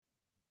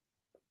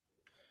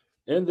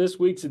In this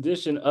week's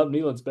edition of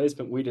Neyland's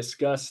Basement, we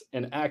discuss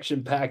an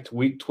action packed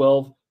Week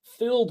 12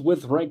 filled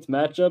with ranked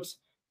matchups,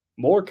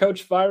 more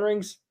coach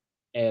firings,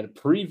 and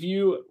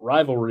preview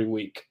Rivalry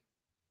Week.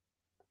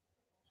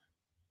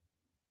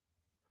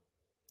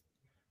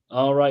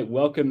 All right,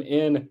 welcome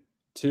in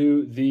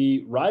to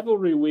the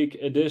Rivalry Week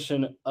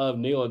edition of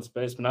Neyland's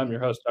Basement. I'm your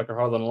host, Tucker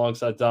Harlan,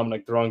 alongside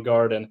Dominic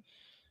Throngard, and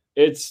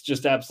it's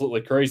just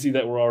absolutely crazy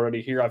that we're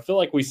already here. I feel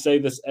like we say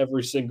this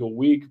every single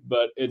week,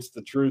 but it's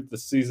the truth. The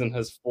season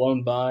has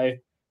flown by.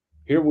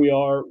 Here we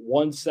are,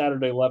 one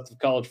Saturday left of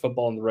college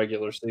football in the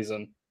regular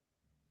season.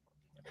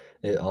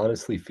 It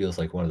honestly feels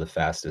like one of the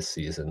fastest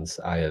seasons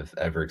I have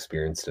ever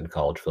experienced in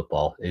college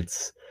football.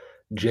 It's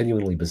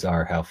genuinely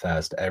bizarre how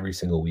fast every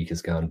single week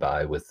has gone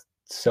by with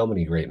so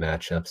many great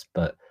matchups,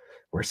 but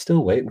we're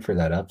still waiting for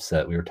that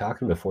upset. We were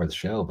talking before the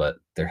show, but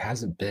there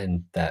hasn't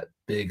been that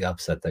big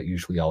upset that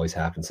usually always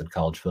happens in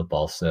college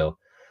football. So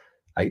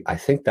I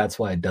think that's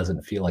why it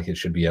doesn't feel like it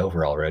should be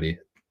over already.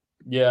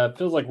 Yeah, it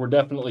feels like we're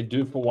definitely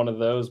due for one of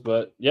those,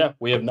 but yeah,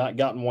 we have not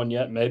gotten one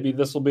yet. Maybe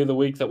this will be the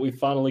week that we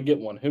finally get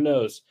one. Who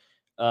knows?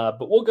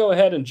 But we'll go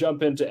ahead and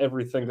jump into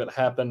everything that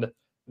happened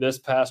this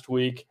past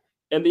week.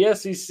 In the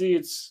SEC,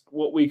 it's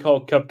what we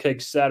call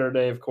Cupcake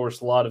Saturday. Of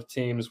course, a lot of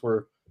teams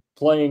were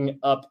playing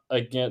up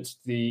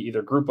against the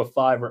either Group of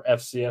Five or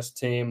FCS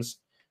teams.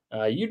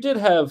 You did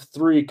have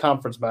three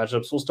conference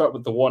matchups. We'll start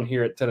with the one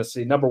here at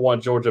Tennessee. Number one,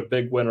 Georgia,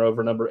 big winner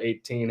over number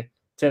 18,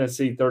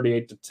 Tennessee,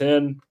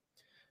 38-10.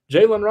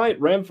 Jalen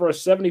Wright ran for a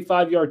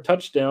 75-yard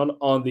touchdown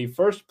on the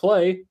first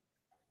play,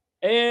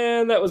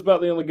 and that was about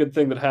the only good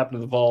thing that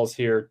happened to the Vols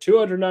here.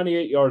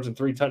 298 yards and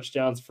three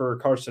touchdowns for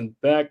Carson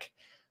Beck.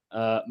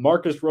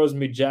 Marcus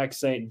Rosemy, Jack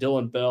Saint,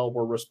 Dylan Bell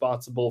were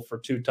responsible for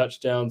two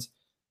touchdowns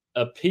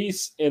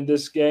apiece in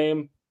this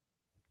game.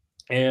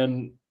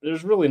 And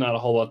there's really not a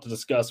whole lot to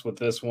discuss with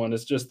this one.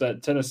 It's just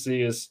that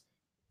Tennessee is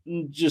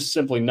just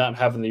simply not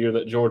having the year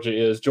that Georgia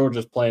is.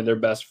 Georgia's playing their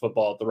best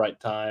football at the right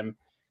time,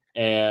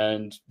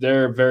 and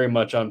they're very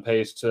much on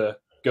pace to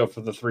go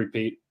for the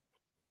three-peat.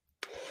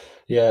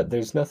 Yeah,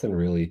 there's nothing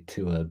really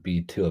to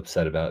be too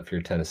upset about if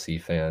you're a Tennessee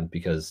fan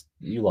because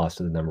you lost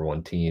to the number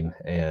one team,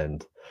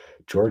 and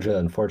Georgia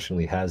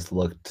unfortunately has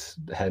looked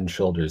head and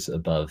shoulders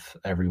above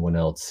everyone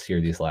else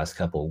here these last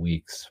couple of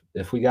weeks.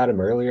 If we got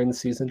them earlier in the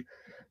season,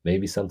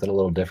 maybe something a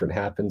little different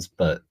happens,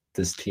 but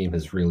this team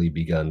has really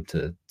begun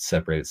to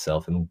separate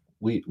itself, and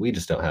we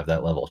just don't have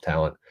that level of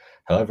talent.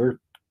 However,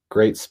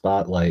 great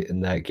spotlight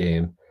in that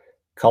game.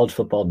 College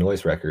football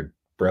noise record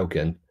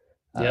broken.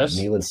 Yes.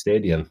 Neyland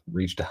Stadium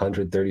reached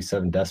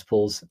 137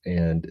 decibels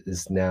and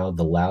is now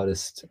the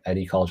loudest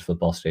any college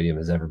football stadium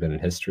has ever been in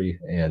history,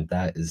 and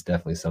that is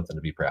definitely something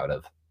to be proud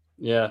of.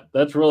 Yeah,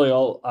 that's really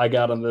all I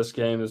got on this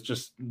game is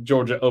just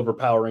Georgia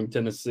overpowering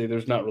Tennessee.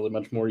 There's not really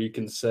much more you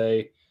can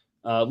say.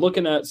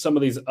 Looking at some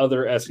of these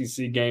other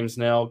SEC games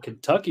now,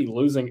 Kentucky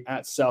losing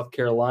at South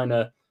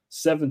Carolina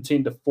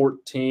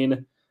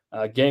 17-14.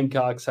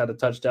 Gamecocks had a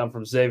touchdown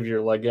from Xavier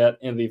Legette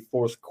in the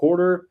fourth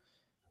quarter.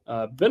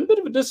 Been a bit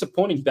of a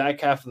disappointing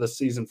back half of the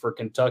season for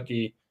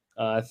Kentucky.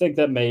 I think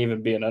that may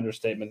even be an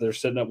understatement. They're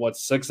sitting at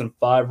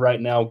 6-5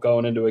 right now,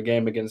 going into a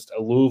game against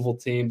a Louisville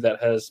team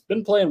that has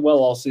been playing well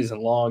all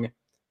season long.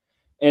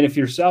 And if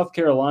you're South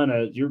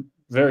Carolina, you're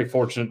very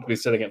fortunate to be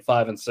sitting at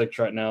 5-6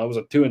 right now. It was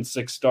a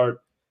 2-6 start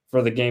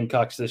for the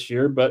Gamecocks this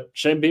year, but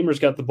Shane Beamer's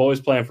got the boys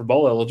playing for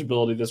bowl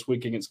eligibility this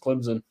week against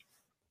Clemson.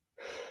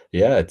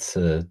 Yeah, it's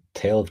a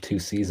tale of two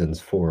seasons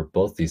for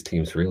both these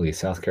teams, really.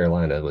 South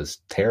Carolina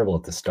was terrible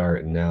at the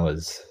start and now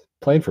is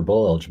playing for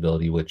bowl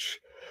eligibility, which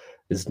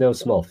is no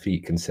small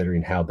feat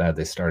considering how bad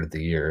they started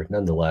the year.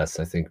 Nonetheless,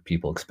 I think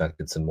people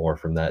expected some more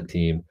from that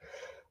team.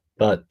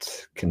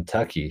 But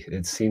Kentucky,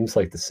 it seems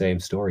like the same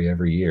story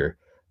every year.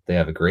 They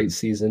have a great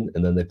season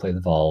and then they play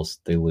the Vols,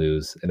 they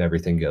lose, and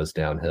everything goes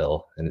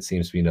downhill. And it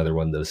seems to be another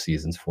one of those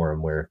seasons for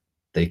them where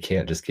they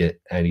can't just get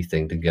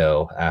anything to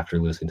go after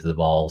losing to the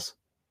Vols.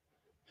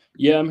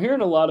 Yeah, I'm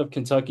hearing a lot of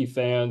Kentucky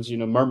fans,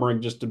 murmuring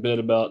just a bit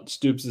about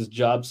Stoops'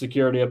 job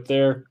security up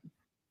there.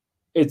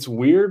 It's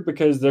weird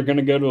because they're going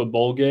to go to a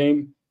bowl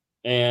game,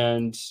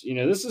 and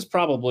this is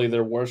probably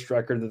their worst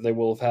record that they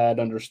will have had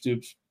under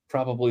Stoops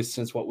probably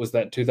since what was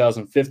that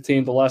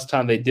 2015, the last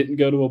time they didn't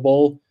go to a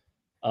bowl.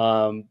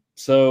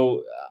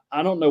 So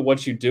I don't know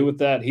what you do with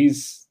that.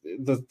 He's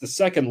the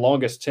second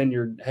longest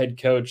tenured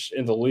head coach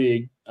in the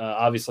league.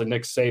 Obviously,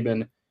 Nick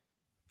Saban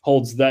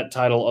holds that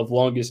title of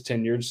longest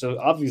tenured. So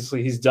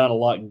obviously, he's done a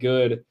lot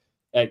good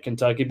at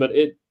Kentucky, but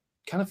it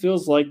kind of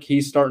feels like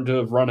he's starting to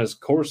have run his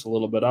course a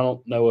little bit. I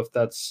don't know if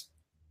that's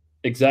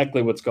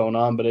exactly what's going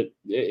on, but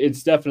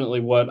it's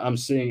definitely what I'm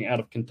seeing out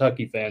of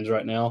Kentucky fans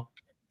right now.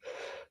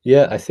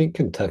 Yeah, I think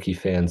Kentucky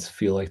fans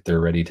feel like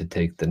they're ready to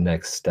take the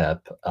next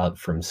step up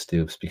from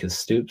Stoops because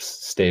Stoops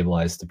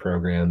stabilized the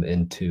program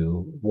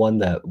into one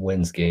that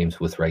wins games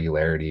with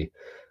regularity,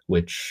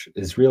 which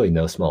is really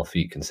no small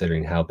feat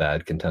considering how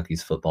bad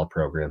Kentucky's football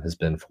program has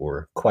been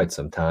for quite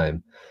some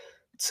time.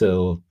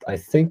 So I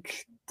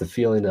think the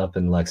feeling up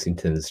in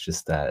Lexington is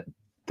just that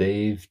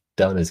they've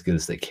done as good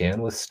as they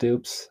can with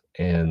Stoops,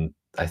 and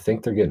I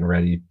think they're getting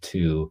ready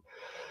to.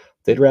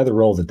 They'd rather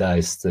roll the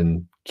dice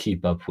than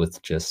keep up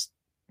with just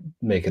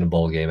making a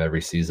bowl game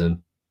every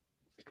season.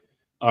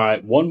 All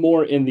right, one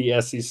more in the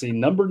SEC.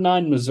 Number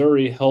 9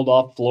 Missouri held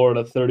off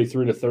Florida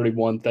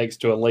 33-31 thanks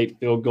to a late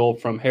field goal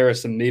from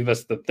Harrison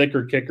Mevis, the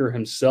thicker kicker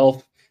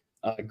himself.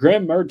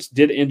 Graham Mertz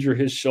did injure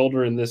his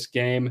shoulder in this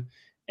game,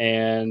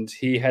 and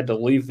he had to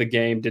leave the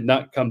game, did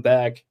not come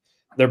back.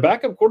 Their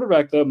backup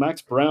quarterback, though,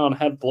 Max Brown,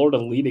 had Florida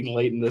leading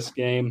late in this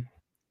game,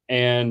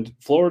 and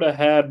Florida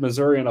had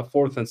Missouri in a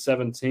 4th and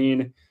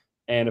 17,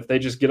 and if they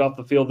just get off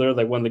the field there,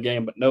 they win the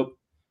game, but nope.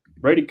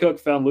 Brady Cook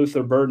found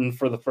Luther Burden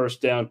for the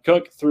first down.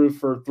 Cook threw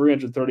for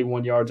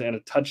 331 yards and a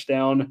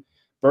touchdown.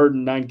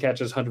 Burden, 9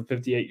 catches,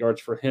 158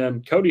 yards for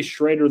him. Cody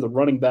Schrader, the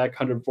running back,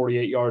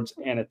 148 yards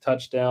and a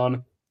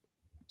touchdown.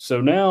 So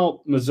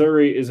now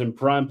Missouri is in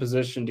prime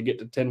position to get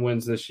to 10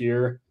 wins this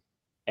year,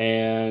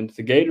 and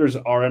the Gators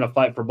are in a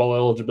fight for bowl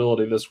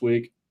eligibility this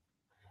week.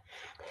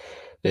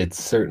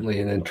 It's certainly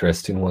an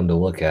interesting one to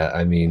look at.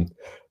 I mean,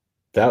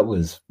 that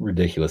was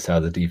ridiculous how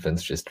the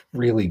defense just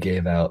really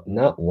gave out,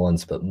 not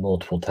once, but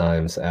multiple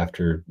times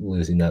after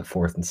losing that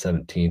 4th and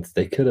 17th.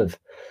 They could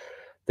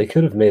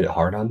have made it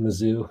hard on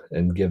Mizzou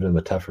and given them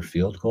a tougher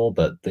field goal,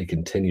 but they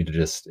continued to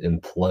just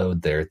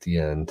implode there at the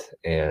end.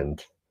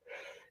 And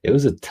it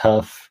was a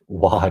tough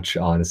watch,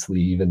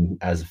 honestly, even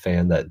as a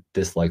fan that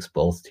dislikes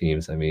both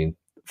teams. I mean,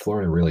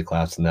 Florida really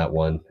collapsed in that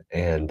one,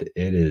 and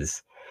it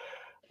is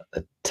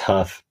a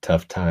tough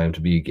time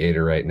to be a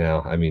Gator right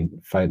now. I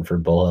mean, fighting for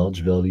bowl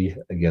eligibility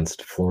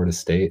against Florida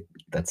State,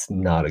 that's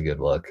not a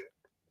good look.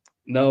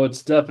 No,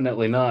 it's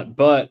definitely not,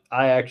 but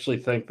I actually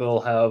think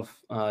they'll have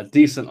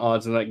decent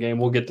odds in that game.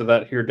 We'll get to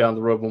that here down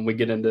the road when we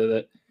get into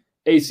the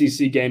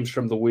ACC games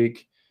from the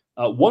week.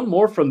 One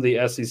more from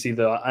the SEC,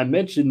 though. I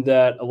mentioned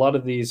that a lot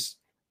of these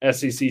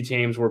SEC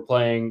teams were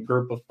playing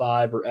Group of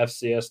 5 or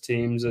FCS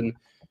teams, and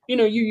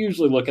you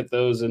usually look at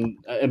those and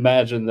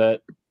imagine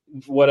that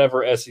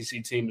whatever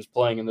SEC team is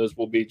playing in those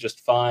will be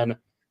just fine.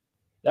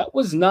 That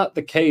was not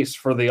the case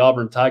for the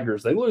Auburn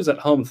Tigers. They lose at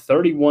home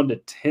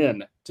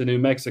 31-10 to New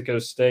Mexico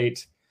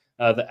State.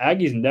 The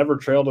Aggies never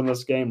trailed in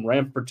this game,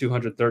 ran for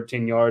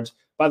 213 yards.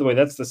 By the way,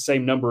 that's the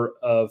same number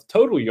of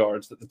total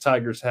yards that the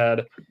Tigers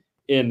had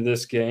in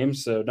this game,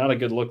 so not a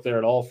good look there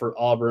at all for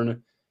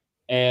Auburn.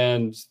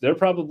 And they're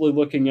probably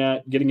looking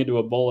at getting into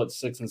a bowl at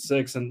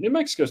 6-6. And New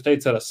Mexico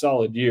State's had a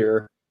solid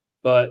year,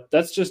 but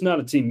that's just not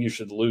a team you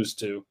should lose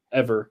to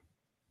ever.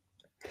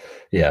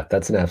 Yeah,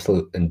 that's an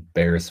absolute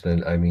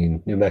embarrassment. I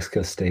mean, New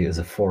Mexico State is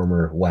a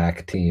former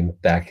WAC team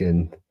back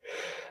in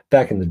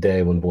the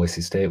day when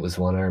Boise State was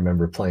one. I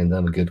remember playing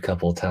them a good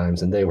couple of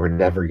times, and they were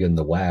never good in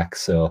the WAC.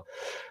 So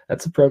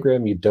that's a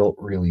program you don't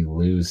really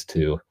lose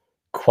to.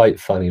 Quite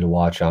funny to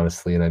watch,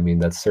 honestly. And I mean,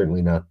 that's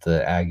certainly not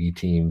the Aggie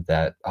team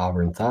that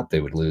Auburn thought they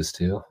would lose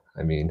to.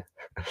 I mean,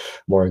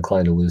 more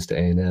inclined to lose to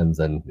A&M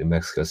than New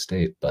Mexico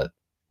State, but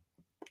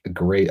a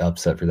great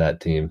upset for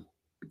that team.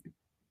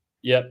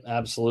 Yep,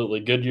 absolutely.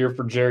 Good year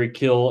for Jerry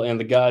Kill and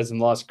the guys in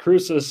Las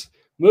Cruces.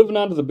 Moving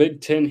on to the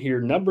Big Ten here.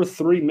 Number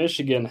 3,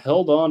 Michigan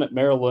held on at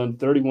Maryland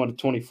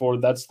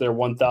 31-24. That's their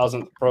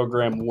 1,000th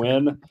program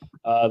win.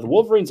 The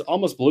Wolverines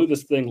almost blew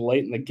this thing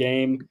late in the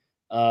game.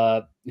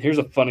 Here's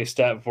a funny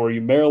stat for you.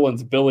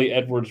 Maryland's Billy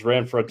Edwards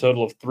ran for a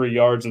total of 3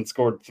 yards and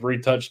scored 3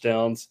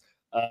 touchdowns.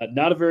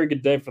 Not a very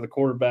good day for the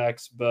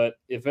quarterbacks, but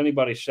if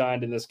anybody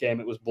shined in this game,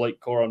 it was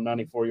Blake Corum,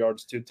 94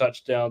 yards, 2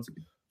 touchdowns.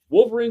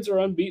 Wolverines are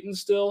unbeaten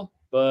still,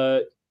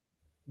 but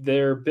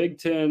their Big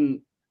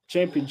Ten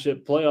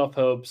championship playoff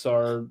hopes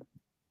are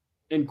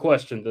in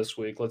question this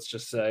week, let's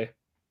just say.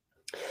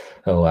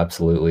 Oh,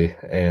 absolutely.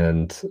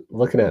 And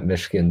looking at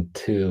Michigan,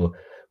 too,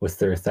 with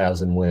their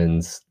 1,000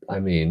 wins,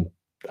 I mean,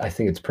 I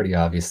think it's pretty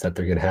obvious that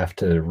they're going to have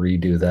to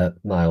redo that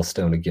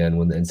milestone again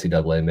when the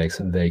NCAA makes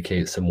them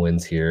vacate some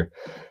wins here.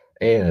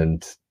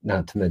 And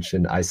not to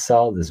mention, I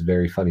saw this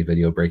very funny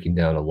video breaking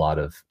down a lot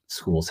of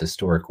schools'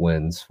 historic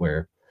wins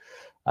where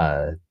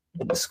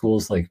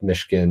schools like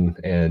Michigan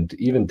and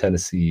even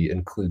Tennessee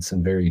include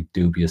some very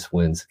dubious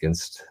wins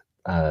against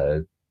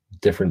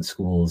different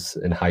schools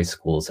and high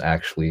schools,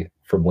 actually,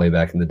 from way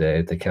back in the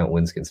day. They count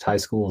wins against high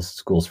schools,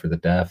 schools for the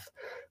deaf,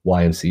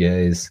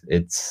 YMCAs.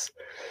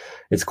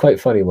 It's quite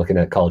funny looking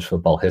at college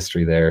football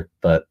history there.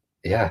 But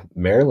yeah,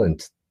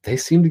 Maryland, they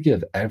seem to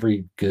give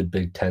every good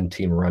Big Ten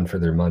team a run for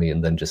their money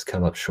and then just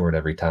come up short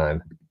every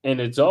time. And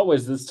it's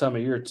always this time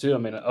of year, too. I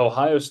mean,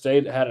 Ohio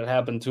State had it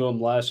happen to them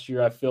last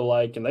year, I feel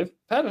like, and they've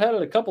had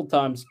it a couple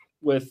times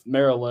with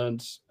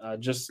Maryland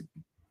just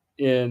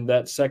in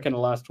that second to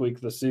last week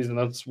of the season.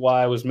 That's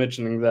why I was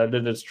mentioning that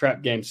it is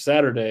trap game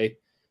Saturday,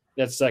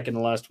 that second to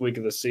last week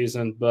of the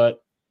season.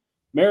 But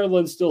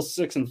Maryland's still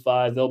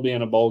 6-5. They'll be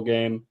in a bowl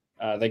game.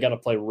 They got to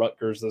play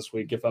Rutgers this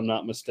week, if I'm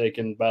not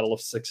mistaken. Battle of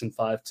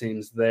 6-5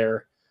 teams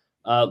there.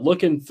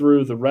 Looking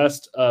through the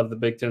rest of the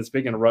Big Ten,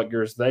 speaking of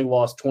Rutgers, they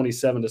lost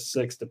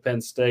 27-6 to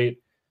Penn State.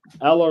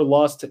 Aller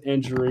lost to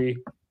injury.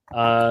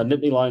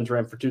 Nittany Lions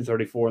ran for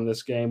 234 in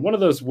this game. One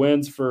of those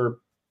wins for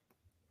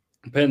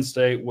Penn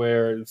State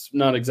where it's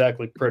not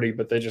exactly pretty,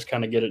 but they just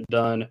kind of get it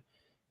done.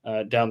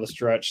 down the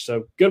stretch.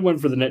 So good win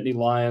for the Nittany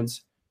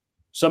Lions.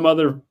 Some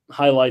other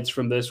highlights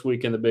from this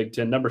week in the Big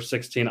Ten. Number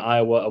 16,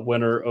 Iowa, a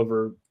winner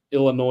over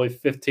Illinois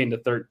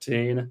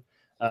 15-13.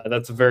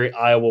 That's a very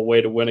Iowa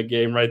way to win a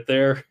game right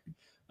there.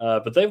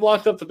 But they've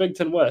locked up the Big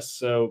Ten West.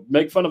 So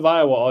make fun of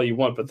Iowa all you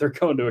want, but they're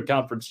going to a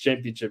conference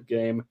championship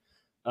game.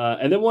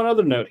 And then one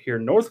other note here,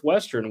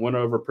 Northwestern went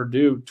over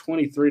Purdue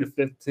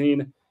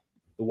 23-15.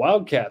 The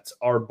Wildcats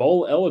are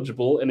bowl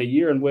eligible in a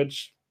year in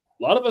which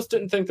a lot of us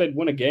didn't think they'd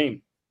win a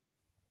game.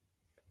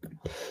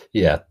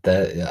 Yeah,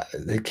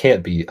 it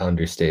can't be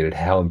understated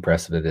how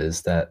impressive it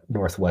is that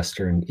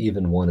Northwestern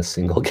even won a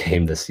single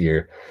game this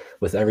year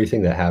with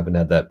everything that happened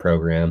at that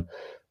program,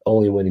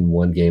 only winning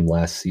one game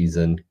last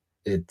season.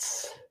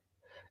 It's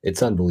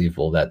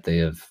unbelievable that they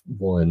have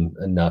won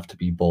enough to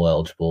be bowl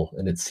eligible,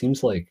 and it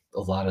seems like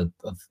a lot of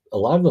the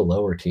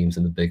lower teams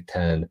in the Big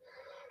Ten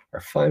are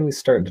finally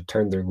starting to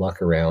turn their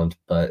luck around,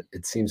 but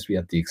it seems to be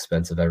at the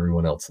expense of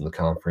everyone else in the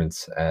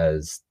conference,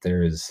 as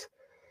there's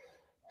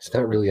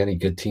not really any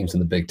good teams in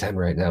the Big Ten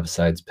right now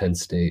besides Penn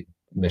State,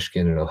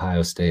 Michigan, and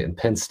Ohio State. And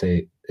Penn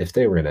State, if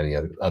they were in any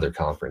other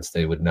conference,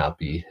 they would not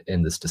be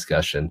in this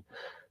discussion.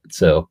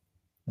 So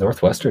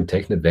Northwestern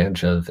taking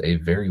advantage of a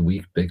very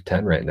weak Big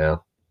Ten right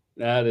now.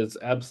 That is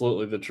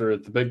absolutely the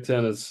truth. The Big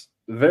Ten is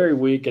very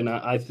weak, and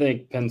I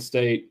think Penn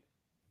State,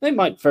 they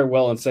might fare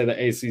well and say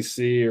the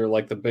ACC or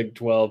like the Big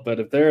 12,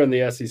 but if they're in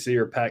the SEC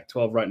or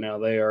Pac-12 right now,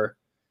 they are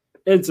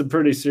in some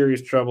pretty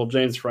serious trouble.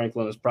 James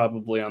Franklin is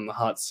probably on the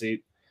hot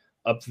seat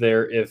up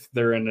there if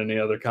they're in any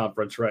other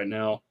conference right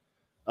now.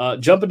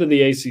 Jumping to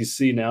the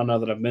ACC now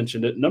that I've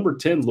mentioned it. Number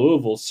 10,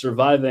 Louisville,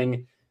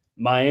 surviving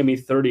Miami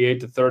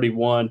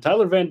 38-31.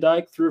 Tyler Van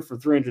Dyke threw for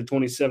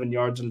 327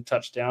 yards and a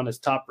touchdown. His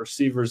top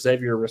receiver,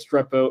 Xavier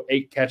Restrepo,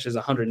 8 catches,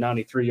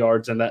 193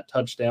 yards and that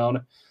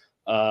touchdown.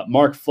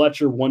 Mark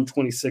Fletcher,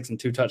 126 and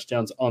 2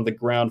 touchdowns on the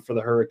ground for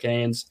the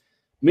Hurricanes.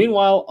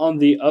 Meanwhile, on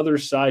the other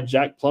side,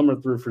 Jack Plummer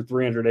threw for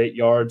 308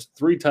 yards,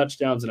 3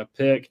 touchdowns and a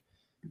pick.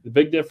 The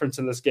big difference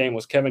in this game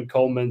was Kevin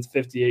Coleman's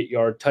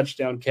 58-yard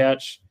touchdown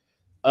catch.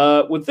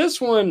 With this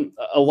one,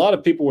 a lot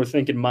of people were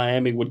thinking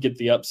Miami would get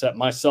the upset,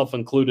 myself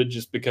included,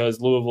 just because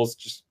Louisville's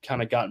just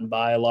kind of gotten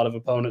by a lot of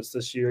opponents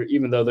this year,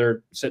 even though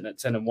they're sitting at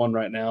 10-1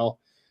 right now.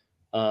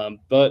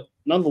 But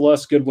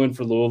nonetheless, good win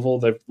for Louisville.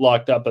 They've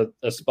locked up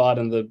a spot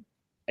in the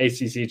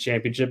ACC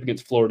championship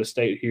against Florida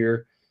State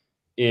here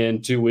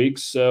in 2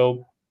 weeks.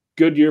 So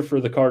good year for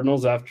the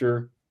Cardinals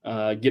after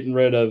getting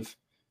rid of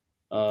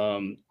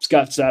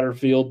Scott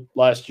Satterfield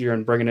last year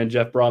and bringing in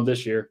Jeff Braun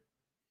this year.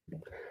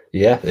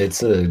 Yeah,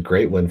 it's a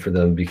great win for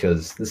them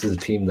because this is a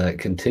team that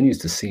continues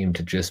to seem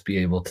to just be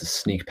able to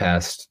sneak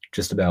past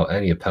just about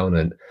any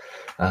opponent.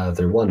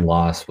 Their one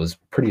loss was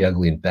pretty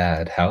ugly and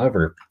bad.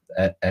 However,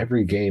 at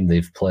every game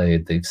they've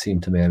played, they've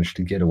seemed to manage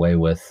to get away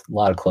with a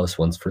lot of close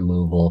ones for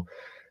Louisville.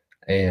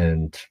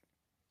 And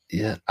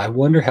yeah, I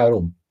wonder how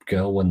it'll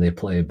go when they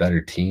play a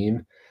better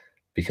team,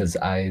 because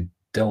I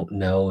don't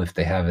know if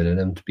they have it in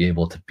them to be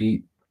able to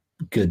beat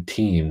good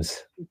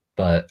teams,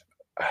 but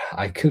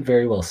I could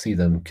very well see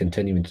them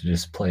continuing to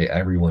just play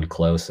everyone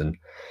close and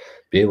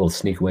be able to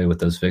sneak away with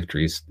those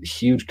victories.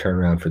 Huge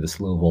turnaround for this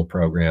Louisville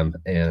program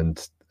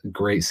and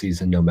great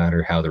season no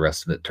matter how the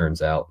rest of it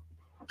turns out.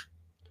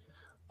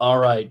 All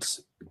right.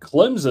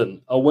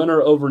 Clemson, a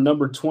winner over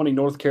number 20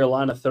 North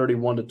Carolina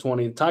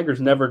 31-20. The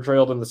Tigers never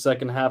trailed in the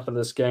second half of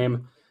this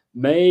game.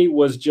 May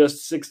was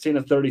just 16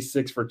 of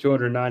 36 for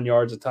 209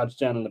 yards, a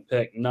touchdown, and a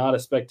pick. Not a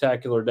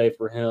spectacular day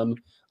for him.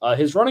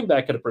 His running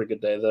back had a pretty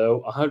good day, though.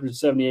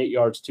 178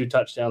 yards, 2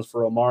 touchdowns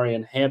for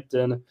Omarion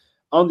Hampton.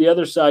 On the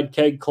other side,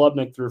 Cade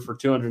Klubnik threw for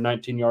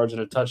 219 yards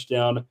and a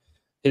touchdown.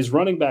 His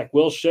running back,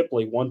 Will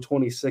Shipley,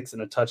 126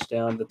 and a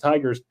touchdown. The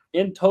Tigers,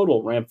 in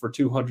total, ran for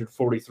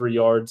 243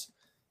 yards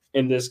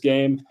in this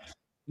game.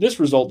 This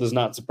result does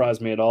not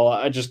surprise me at all.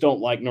 I just don't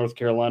like North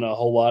Carolina a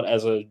whole lot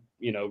as a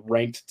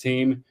ranked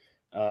team.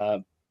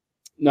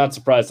 Not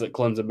surprised that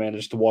Clemson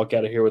managed to walk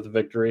out of here with a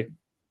victory.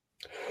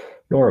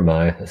 Nor am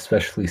I,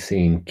 especially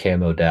seeing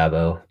Camo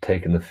Dabo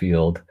taking the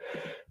field.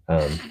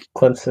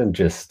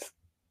 Clemson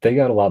they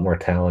got a lot more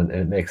talent,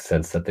 and it makes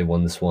sense that they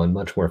won this one.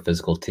 Much more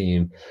physical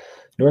team.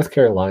 North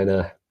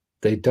Carolina,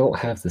 they don't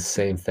have the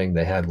same thing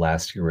they had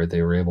last year where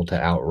they were able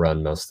to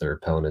outrun most of their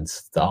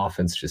opponents. The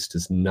offense just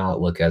does not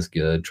look as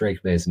good. Drake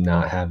May's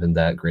not having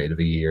that great of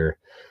a year.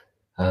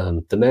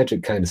 The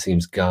magic kind of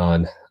seems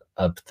gone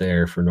up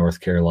there for North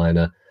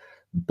Carolina.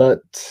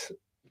 But,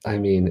 I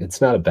mean,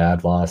 it's not a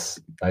bad loss.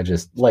 I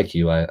just, like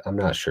you, I'm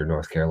not sure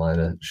North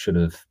Carolina should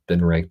have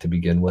been ranked to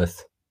begin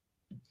with.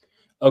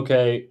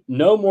 Okay,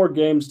 no more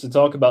games to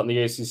talk about in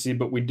the ACC,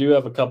 but we do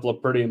have a couple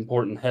of pretty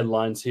important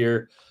headlines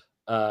here.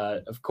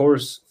 Of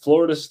course,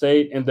 Florida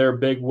State and their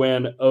big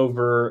win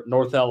over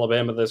North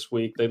Alabama this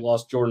week. They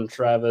lost Jordan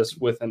Travis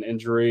with an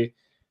injury,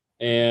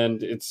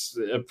 and it's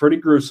a pretty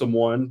gruesome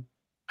one,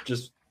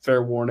 just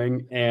fair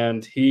warning,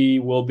 and he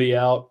will be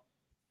out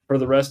for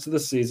the rest of the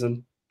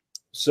season.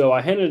 So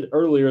I hinted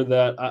earlier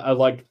that I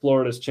liked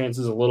Florida's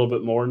chances a little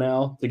bit more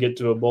now to get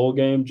to a bowl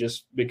game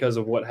just because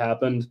of what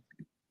happened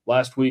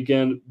last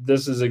weekend.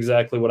 This is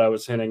exactly what I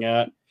was hinting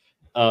at.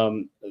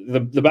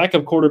 The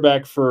backup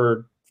quarterback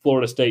for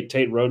Florida State,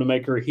 Tate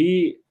Rodemaker,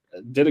 he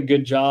did a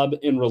good job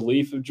in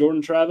relief of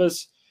Jordan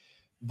Travis,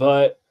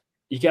 but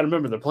you got to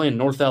remember they're playing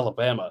North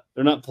Alabama.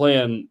 They're not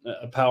playing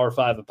a Power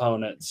 5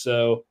 opponent.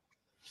 So,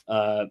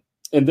 and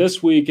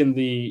this week in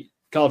the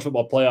college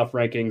football playoff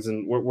rankings,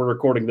 and we're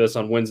recording this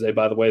on Wednesday,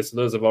 by the way, so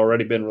those have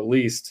already been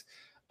released.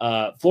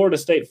 Florida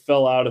State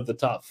fell out of the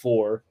top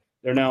 4.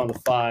 They're now in the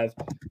 5.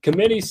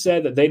 Committee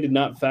said that they did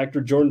not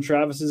factor Jordan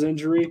Travis's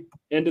injury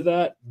into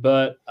that,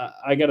 but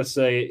I got to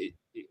say,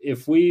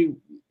 if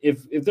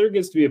there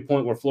gets to be a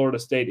point where Florida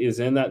State is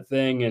in that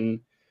thing and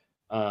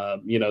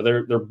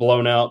they're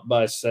blown out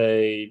by,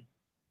 say,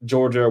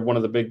 Georgia, one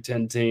of the Big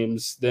Ten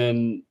teams,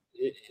 then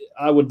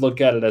I would look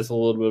at it as a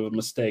little bit of a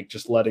mistake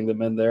just letting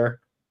them in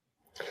there.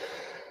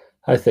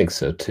 I think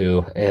so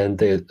too. And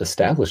they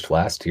established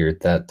last year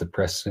that the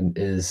precedent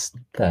is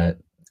that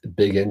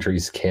big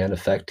injuries can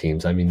affect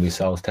teams. I mean, we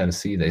saw with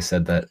Tennessee, they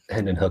said that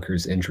Hendon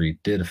Hooker's injury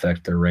did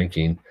affect their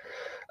ranking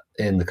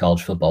in the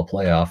college football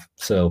playoff.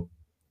 So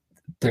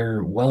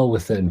they're well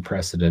within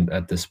precedent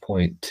at this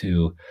point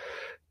to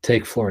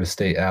take Florida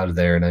State out of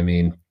there. And I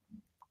mean,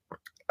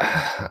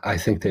 I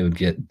think they would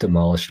get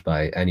demolished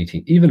by any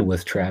team. Even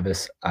with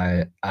Travis,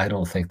 I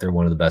don't think they're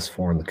one of the best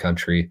 4 in the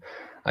country.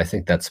 I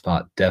think that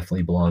spot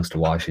definitely belongs to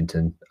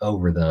Washington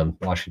over them.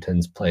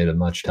 Washington's played a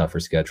much tougher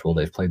schedule.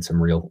 They've played some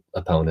real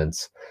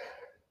opponents.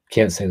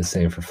 Can't say the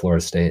same for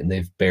Florida State, and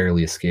they've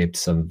barely escaped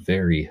some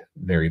very,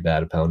 very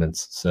bad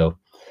opponents. So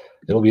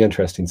it'll be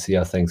interesting to see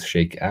how things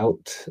shake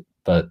out.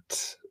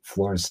 But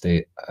Florida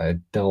State, I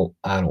don't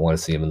want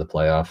to see them in the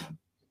playoff.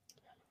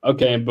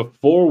 Okay, and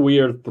before we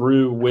are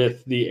through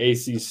with the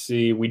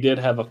ACC, we did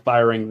have a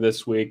firing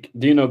this week.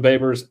 Dino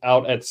Babers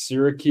out at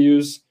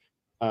Syracuse.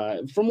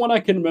 From what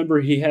I can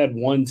remember, he had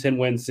one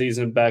 10-win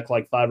season back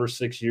like 5 or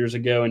 6 years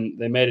ago, and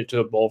they made it to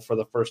a bowl for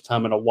the first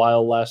time in a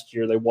while last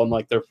year. They won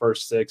like their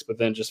first 6, but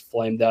then just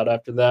flamed out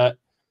after that.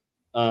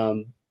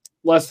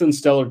 Less than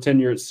stellar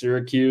tenure at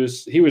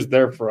Syracuse. He was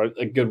there for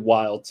a good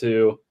while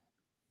too.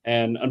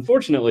 And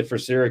unfortunately for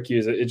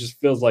Syracuse, it just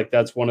feels like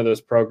that's one of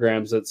those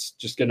programs that's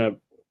just going to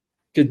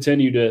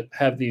continue to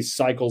have these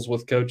cycles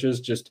with coaches,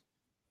 just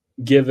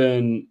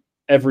given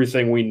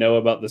everything we know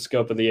about the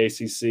scope of the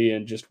ACC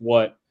and just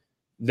what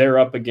they're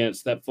up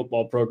against, that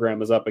football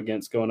program is up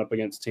against, going up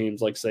against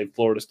teams like, say,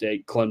 Florida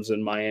State,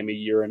 Clemson, Miami,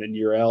 year in and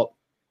year out.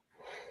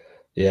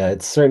 Yeah,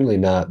 it's certainly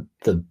not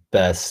the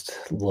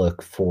best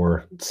look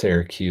for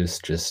Syracuse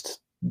just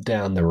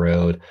down the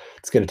road.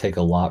 It's going to take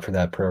a lot for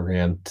that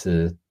program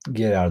to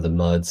get out of the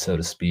mud, so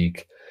to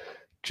speak.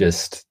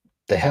 Just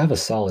they have a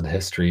solid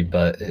history,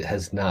 but it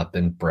has not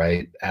been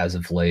bright as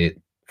of late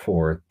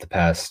for the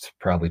past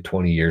probably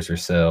 20 years or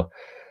so.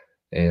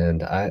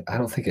 And I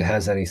don't think it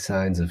has any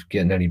signs of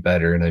getting any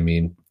better. And I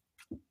mean,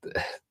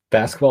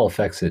 basketball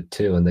affects it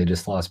too, and they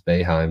just lost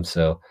Boeheim.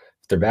 So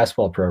if their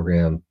basketball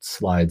program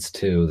slides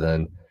too,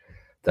 then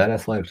that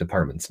athletic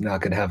department's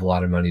not going to have a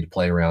lot of money to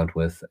play around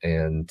with,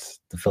 and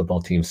the football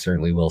team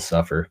certainly will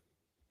suffer.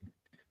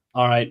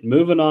 All right,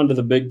 moving on to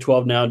the Big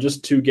 12 now.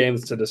 Just 2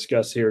 games to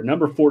discuss here.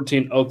 Number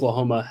 14,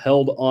 Oklahoma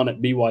held on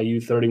at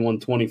BYU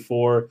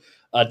 31-24.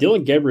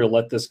 Dylan Gabriel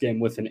left this game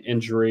with an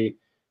injury.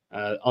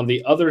 On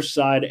the other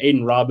side,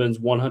 Aiden Robbins,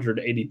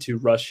 182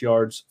 rush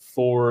yards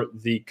for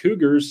the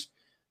Cougars.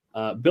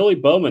 Billy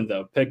Bowman,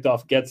 though, picked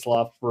off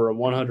Getzlaff for a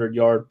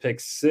 100-yard pick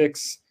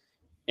 6.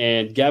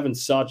 And Gavin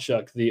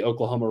Sawchuk, the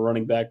Oklahoma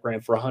running back, ran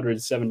for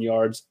 107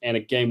 yards and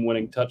a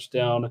game-winning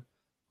touchdown.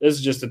 This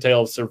is just a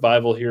tale of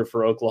survival here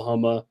for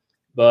Oklahoma.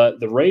 But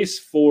the race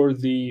for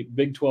the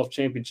Big 12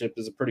 championship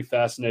is a pretty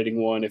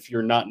fascinating one if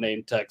you're not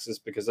named Texas,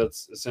 because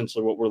that's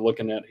essentially what we're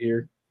looking at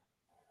here.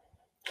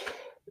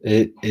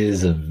 It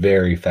is a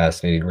very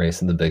fascinating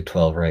race in the Big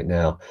 12 right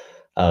now.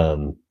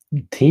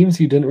 Teams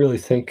you didn't really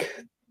think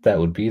that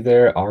would be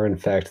there are in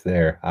fact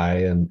there. I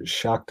am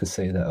shocked to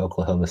say that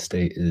Oklahoma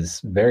State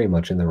is very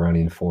much in the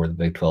running for the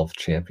Big 12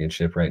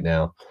 championship right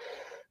now.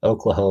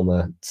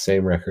 Oklahoma,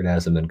 same record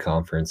as them in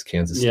conference,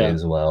 Kansas State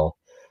as well.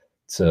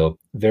 So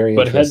very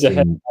interesting. But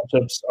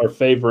head-to-head matchups are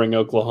favoring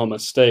Oklahoma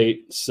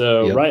State.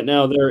 So right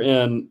now they're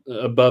in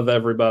above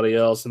everybody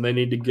else, and they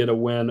need to get a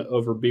win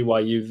over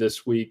BYU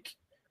this week.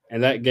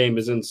 And that game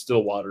is in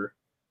Stillwater.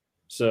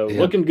 So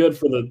looking good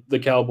for the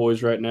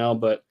Cowboys right now,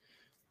 but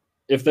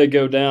if they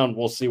go down,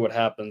 we'll see what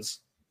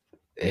happens.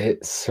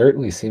 It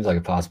certainly seems like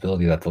a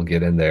possibility that they'll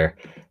get in there.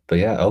 But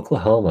yeah,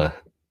 Oklahoma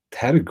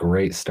had a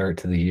great start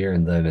to the year,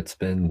 and then it's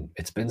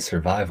been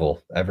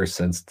survival ever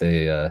since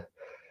they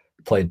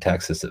played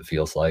Texas, it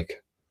feels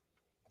like.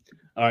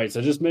 All right, so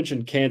I just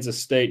mentioned Kansas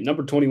State.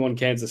 Number 21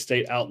 Kansas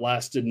State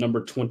outlasted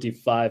number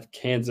 25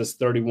 Kansas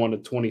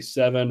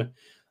 31-27.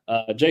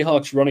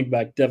 Jayhawks running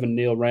back Devin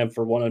Neal ran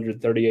for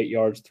 138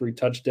 yards, 3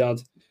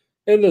 touchdowns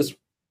in this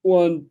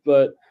one,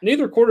 but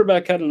neither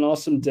quarterback had an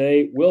awesome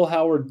day. Will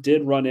Howard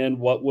did run in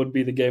what would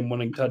be the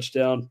game-winning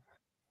touchdown.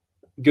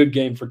 Good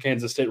game for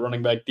Kansas State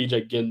running back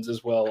DJ Giddens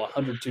as well,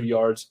 102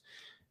 yards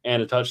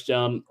and a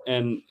touchdown.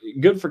 And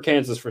good for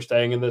Kansas for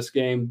staying in this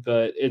game,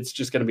 but it's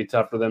just going to be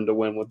tough for them to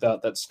win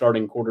without that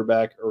starting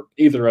quarterback or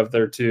either of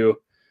their two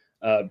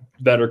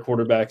better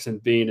quarterbacks in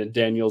Bean and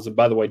Daniels. And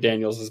by the way,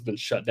 Daniels has been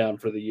shut down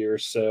for the year.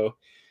 So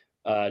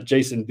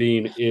Jason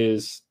Bean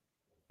is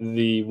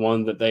the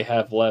one that they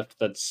have left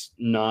that's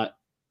not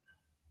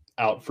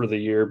out for the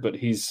year, but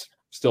he's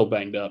still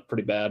banged up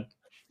pretty bad.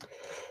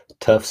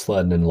 Tough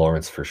sledding in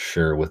Lawrence for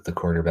sure with the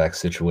quarterback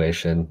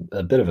situation.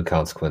 A bit of a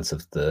consequence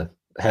of the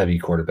heavy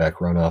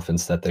quarterback run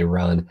offense that they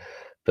run.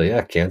 But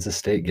yeah, Kansas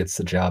State gets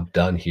the job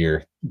done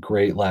here.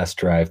 Great last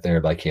drive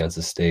there by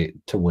Kansas State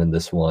to win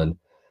this one.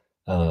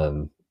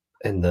 And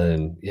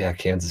then, yeah,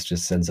 Kansas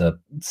just ends up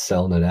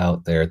selling it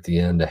out there at the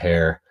end, a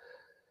hair.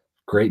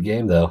 Great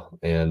game, though.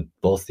 And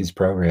both these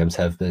programs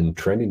have been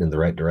trending in the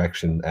right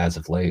direction as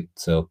of late.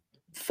 So,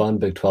 fun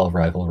Big 12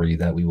 rivalry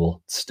that we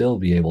will still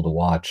be able to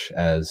watch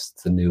as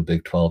the new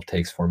Big 12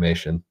 takes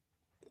formation.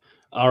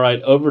 All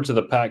right, over to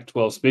the Pac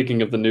 12.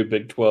 Speaking of the new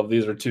Big 12,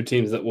 these are two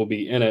teams that will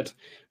be in it.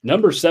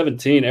 Number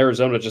 17,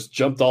 Arizona just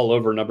jumped all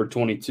over number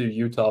 22,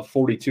 Utah,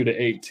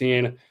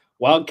 42-18.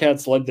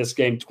 Wildcats led this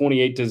game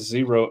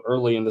 28-0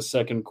 early in the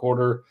second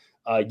quarter.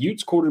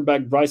 Utes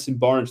quarterback Bryson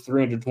Barnes,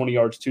 320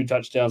 yards, 2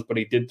 touchdowns, but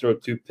he did throw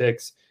 2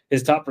 picks.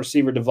 His top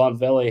receiver, Devon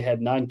Vele,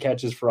 had 9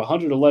 catches for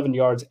 111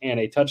 yards and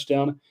a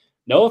touchdown.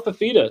 Noah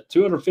Fafita,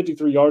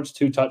 253 yards,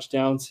 2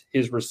 touchdowns.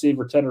 His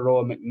receiver,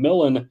 Teteroa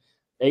McMillan,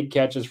 8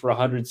 catches for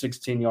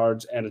 116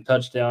 yards and a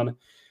touchdown.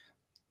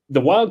 The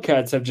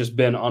Wildcats have just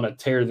been on a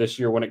tear this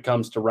year when it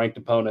comes to ranked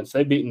opponents.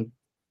 They've beaten,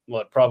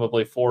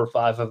 probably 4 or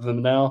 5 of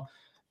them now.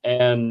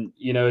 And,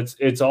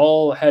 it's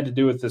all had to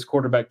do with this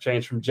quarterback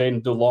change from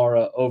Jaden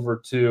Dulara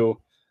over to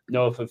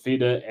Noah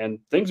Fafita. And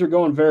things are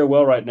going very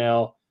well right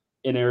now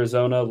in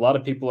Arizona. A lot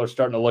of people are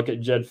starting to look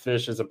at Jed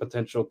Fish as a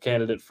potential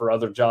candidate for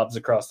other jobs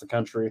across the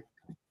country.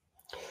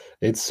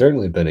 It's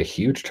certainly been a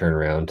huge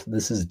turnaround.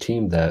 This is a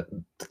team that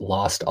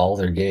lost all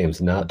their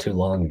games not too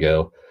long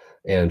ago,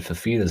 and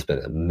Fafita's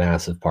been a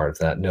massive part of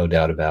that, no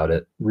doubt about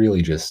it.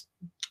 Really just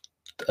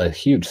a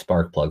huge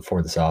spark plug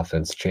for this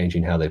offense,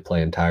 changing how they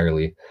play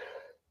entirely.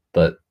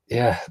 But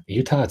yeah,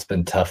 Utah, it's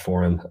been tough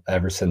for him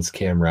ever since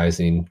Cam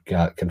Rising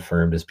got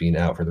confirmed as being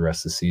out for the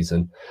rest of the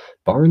season.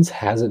 Barnes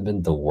hasn't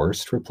been the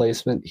worst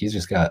replacement. He's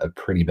just got a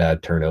pretty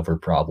bad turnover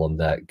problem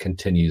that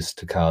continues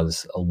to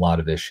cause a lot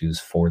of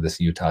issues for this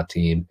Utah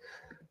team.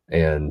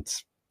 And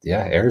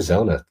yeah,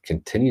 Arizona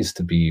continues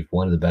to be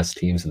one of the best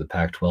teams in the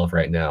Pac-12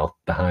 right now,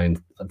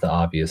 behind the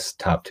obvious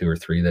top 2 or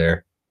 3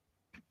 there.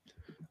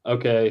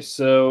 Okay,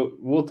 so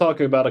we'll talk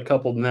about a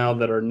couple now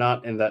that are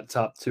not in that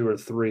top 2 or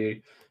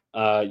 3.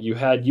 You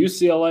had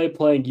UCLA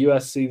playing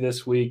USC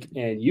this week,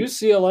 and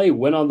UCLA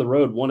went on the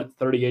road, won at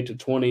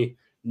 38-20,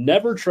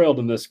 never trailed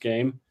in this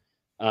game.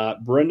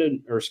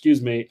 Ethan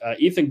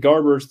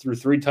Garbers threw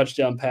 3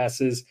 touchdown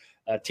passes.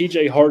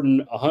 TJ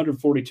Harden,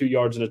 142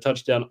 yards and a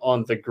touchdown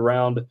on the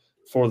ground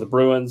for the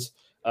Bruins.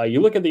 You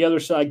look at the other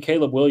side,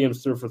 Caleb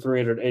Williams threw for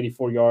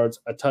 384 yards,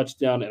 a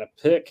touchdown, and a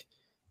pick.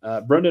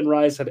 Brendan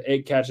Rice had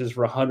 8 catches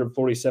for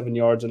 147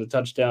 yards and a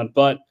touchdown.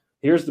 But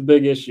here's the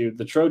big issue.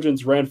 The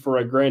Trojans ran for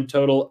a grand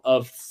total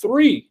of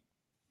 3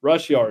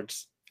 rush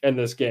yards in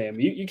this game.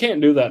 You can't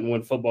do that and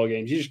win football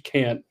games. You just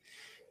can't.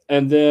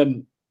 And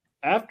then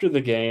after the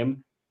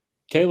game,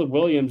 Caleb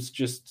Williams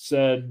just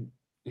said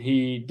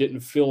he didn't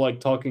feel like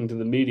talking to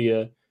the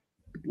media,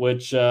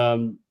 which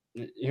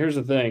here's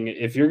the thing.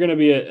 If you're going to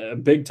be a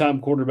big-time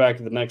quarterback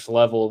at the next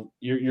level,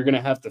 you're going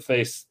to have to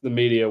face the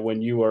media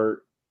when you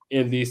are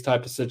in these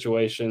type of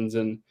situations.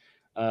 And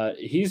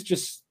he's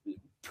just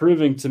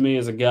proving to me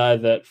as a guy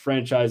that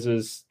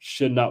franchises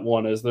should not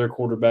want as their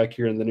quarterback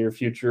here in the near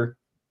future.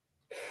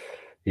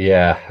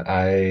 Yeah,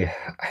 I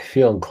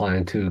feel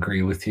inclined to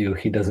agree with you.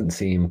 He doesn't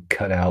seem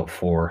cut out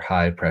for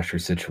high-pressure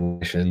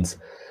situations.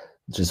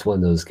 Just one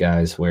of those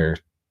guys where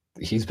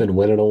he's been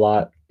winning a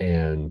lot,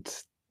 and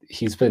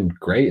he's been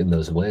great in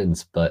those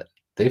wins, but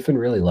they've been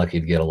really lucky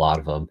to get a lot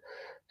of them.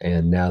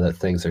 And now that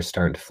things are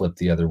starting to flip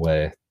the other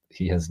way,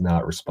 he has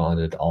not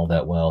responded all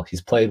that well.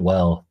 He's played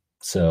well,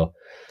 so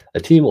a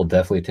team will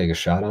definitely take a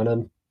shot on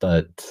him.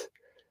 But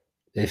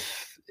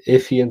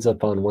if he ends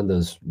up on one of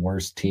those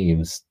worst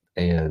teams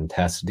and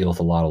has to deal with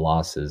a lot of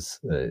losses,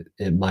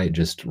 it might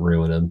just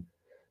ruin him.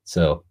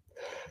 So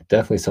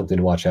definitely something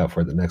to watch out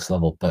for at the next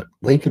level. But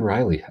Lincoln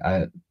Riley,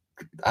 I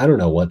don't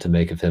know what to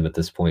make of him at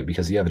this point,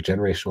 because you have a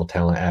generational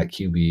talent at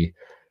QB,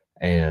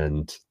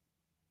 and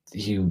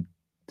you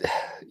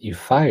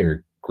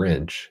fire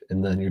Grinch,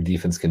 and then your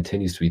defense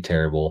continues to be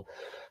terrible.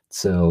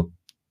 So,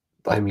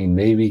 I mean,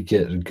 maybe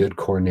get a good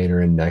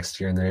coordinator in next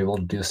year and they're able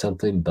to do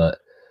something, but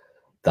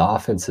the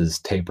offense is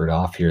tapered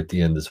off here at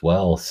the end as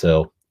well.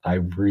 So I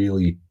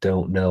really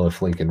don't know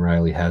if Lincoln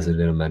Riley has it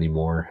in him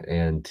anymore.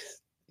 And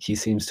he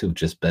seems to have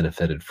just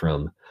benefited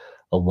from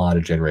a lot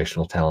of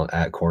generational talent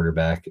at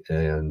quarterback.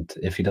 And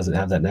if he doesn't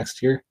have that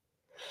next year,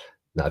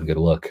 not a good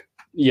look.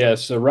 Yeah,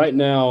 so right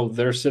now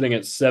they're sitting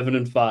at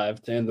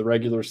 7-5 to end the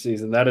regular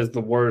season. That is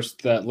the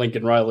worst that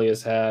Lincoln Riley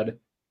has had,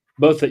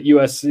 both at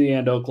USC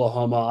and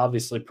Oklahoma.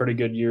 Obviously, pretty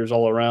good years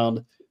all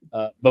around.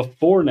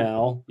 Before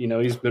now,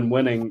 he's been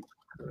winning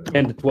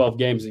 10 to 12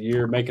 games a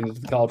year, making it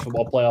to the college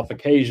football playoff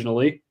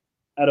occasionally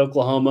at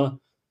Oklahoma.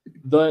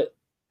 But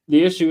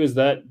the issue is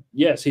that,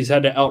 yes, he's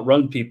had to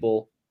outrun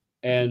people,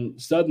 and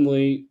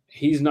suddenly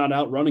he's not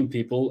outrunning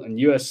people, and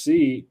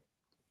USC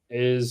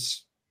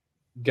is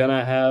going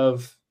to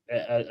have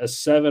a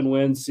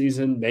 7-win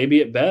season,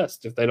 maybe at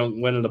best, if they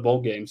don't win in a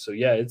bowl game. So,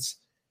 yeah,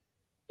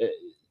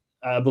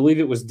 I believe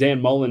it was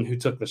Dan Mullen who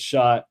took the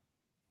shot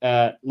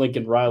at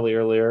Lincoln Riley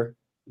earlier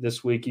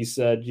this week. He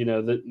said,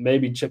 that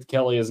maybe Chip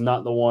Kelly is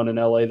not the one in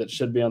LA that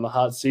should be on the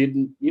hot seat.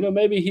 And,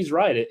 maybe he's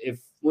right.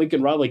 If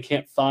Lincoln Riley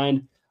can't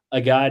find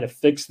a guy to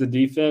fix the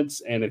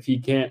defense, and if he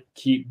can't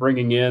keep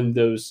bringing in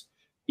those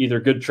either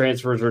good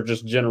transfers or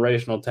just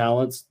generational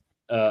talents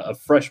of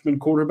freshman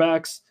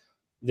quarterbacks,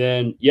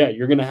 then, yeah,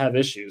 you're going to have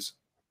issues.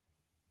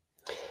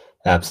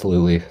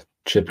 Absolutely.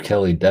 Chip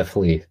Kelly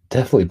definitely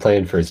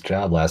playing for his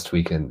job last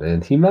weekend,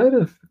 and he might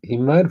have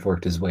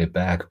worked his way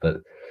back, but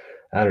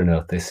I don't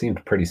know. They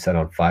seemed pretty set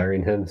on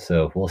firing him,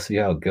 so we'll see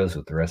how it goes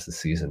with the rest of the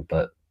season.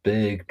 But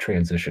big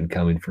transition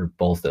coming for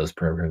both those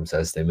programs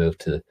as they move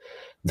to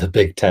the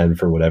Big Ten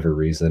for whatever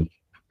reason.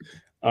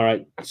 All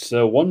right,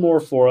 so one more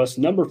for us.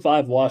 Number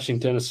 5,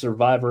 Washington, a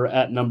survivor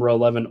at number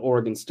 11,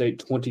 Oregon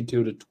State,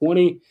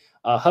 22-20.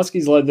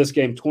 Huskies led this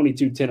game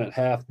 22-10 at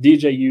half.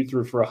 DJU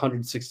threw for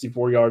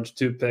 164 yards,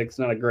 2 picks.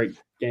 Not a great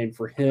game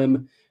for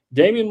him.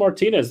 Damian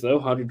Martinez, though,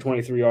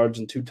 123 yards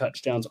and 2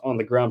 touchdowns on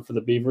the ground for the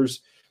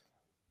Beavers.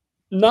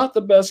 Not the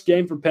best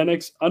game for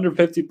Penix. Under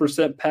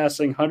 50%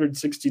 passing,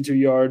 162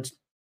 yards,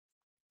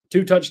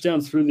 2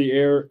 touchdowns through the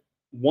air,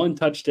 1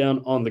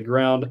 touchdown on the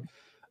ground.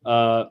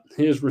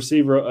 His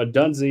receiver,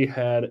 Adunzi,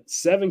 had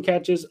 7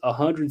 catches,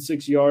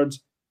 106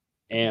 yards,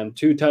 and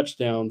 2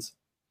 touchdowns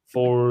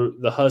for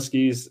the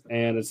Huskies.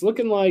 And it's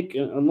looking like,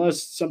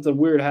 unless something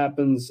weird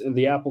happens in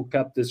the Apple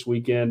Cup this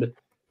weekend,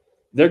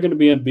 they're going to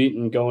be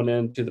unbeaten going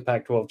into the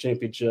Pac-12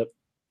 championship.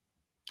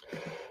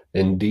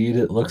 Indeed,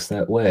 it looks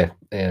that way.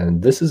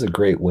 And this is a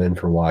great win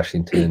for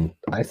Washington,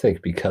 I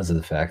think, because of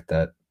the fact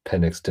that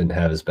Penix didn't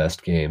have his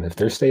best game. If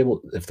they're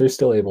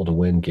still able to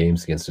win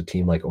games against a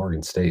team like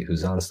Oregon State,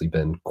 who's honestly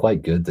been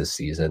quite good this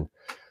season,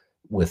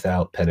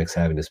 without Penix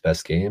having his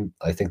best game,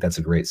 I think that's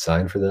a great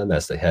sign for them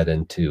as they head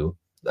into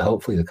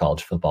hopefully the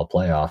college football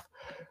playoff.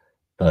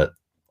 But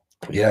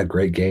yeah,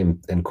 great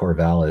game in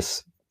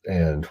Corvallis,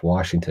 and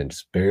Washington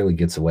just barely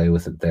gets away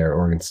with it there.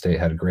 Oregon State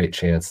had a great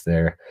chance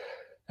there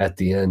at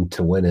the end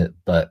to win it,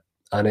 but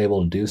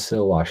unable to do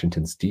so.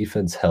 Washington's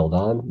defense held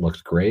on,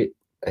 looked great.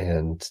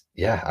 And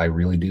yeah, I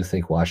really do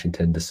think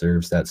Washington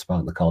deserves that spot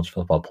in the college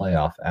football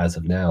playoff as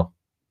of now.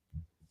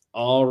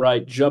 All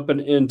right, jumping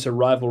into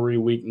rivalry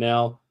week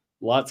now.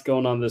 Lots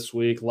going on this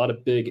week, a lot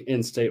of big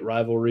in-state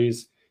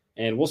rivalries.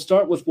 And we'll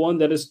start with one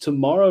that is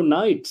tomorrow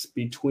night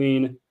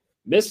between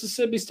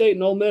Mississippi State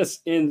and Ole Miss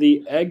in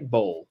the Egg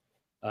Bowl.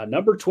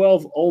 Number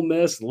 12, Ole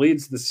Miss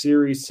leads the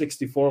series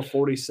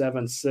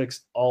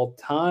 64-47-6 all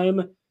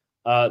time.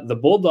 The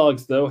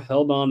Bulldogs, though,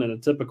 held on in a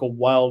typical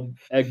wild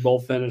Egg Bowl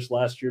finish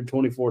last year,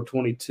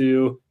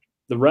 24-22.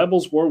 The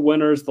Rebels were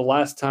winners the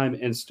last time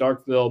in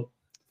Starkville.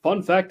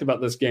 Fun fact about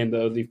this game,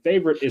 though, the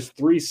favorite is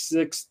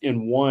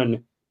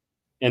 3-6-1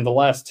 in the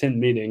last 10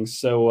 meetings.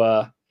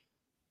 So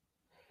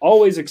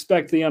always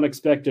expect the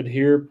unexpected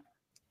here.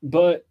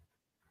 But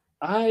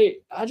I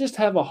just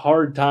have a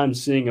hard time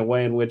seeing a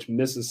way in which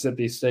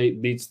Mississippi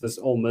State beats this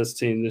Ole Miss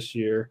team this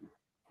year.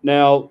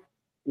 Now,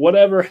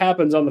 whatever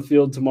happens on the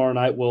field tomorrow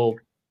night will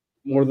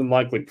more than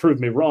likely prove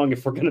me wrong,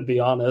 if we're going to be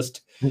honest.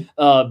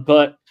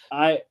 But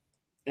I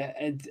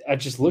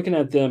just looking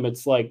at them,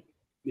 it's like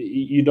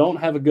you don't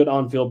have a good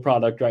on-field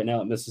product right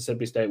now at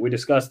Mississippi State. We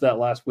discussed that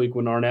last week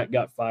when Arnett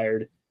got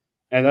fired.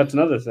 And that's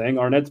another thing.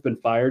 Arnett's been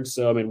fired.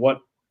 So, I mean, what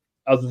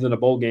other than a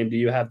bowl game do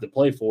you have to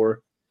play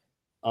for?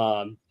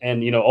 And,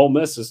 Ole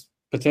Miss is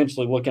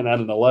potentially looking at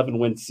an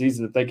 11-win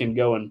season if they can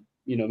go and,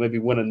 maybe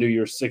win a New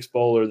Year's Six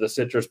Bowl or the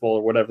Citrus Bowl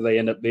or whatever they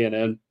end up being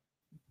in.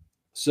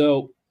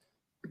 So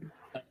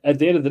at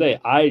the end of the day,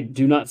 I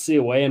do not see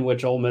a way in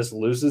which Ole Miss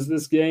loses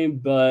this game,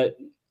 but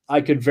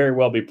I could very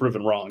well be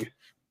proven wrong.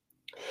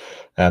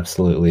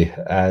 Absolutely.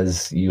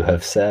 As you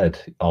have said,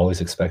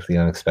 always expect the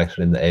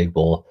unexpected in the Egg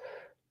Bowl.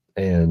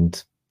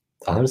 And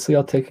honestly,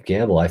 I'll take a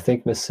gamble. I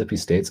think Mississippi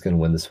State's going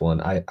to win this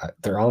one.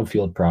 Their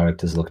on-field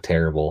product has looked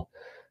terrible.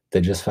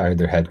 They just fired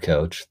their head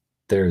coach.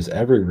 There's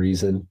every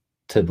reason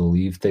to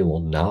believe they will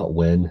not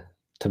win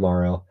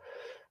tomorrow,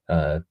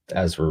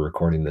 as we're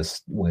recording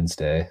this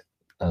Wednesday.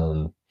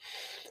 And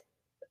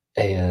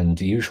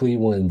usually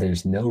when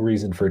there's no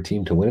reason for a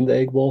team to win the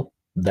Egg Bowl,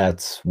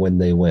 that's when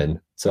they win.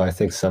 So I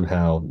think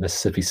somehow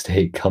Mississippi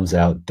State comes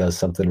out, does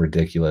something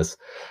ridiculous.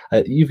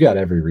 You've got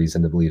every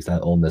reason to believe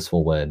that Ole Miss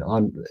will win.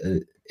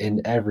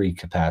 In every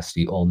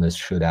capacity, Ole Miss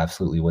should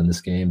absolutely win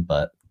this game,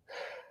 but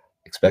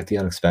expect the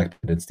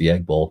unexpected. It's the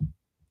Egg Bowl.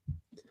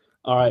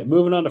 All right,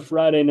 moving on to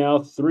Friday now.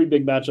 3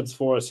 big matchups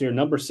for us here.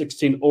 Number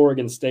 16,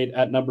 Oregon State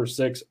at number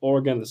 6,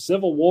 Oregon. The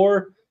Civil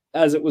War,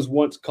 as it was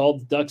once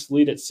called. The Ducks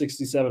lead at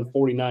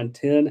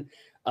 67-49-10.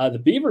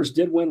 The Beavers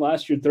did win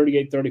last year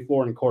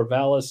 38-34 in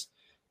Corvallis,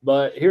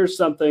 but here's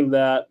something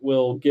that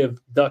will give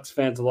Ducks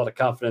fans a lot of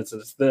confidence,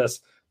 and it's this.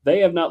 They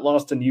have not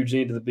lost in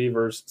Eugene to the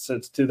Beavers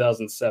since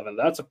 2007.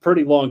 That's a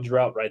pretty long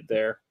drought right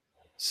there.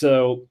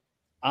 So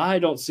I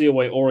don't see a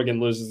way Oregon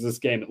loses this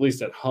game, at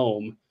least at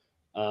home.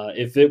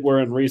 If it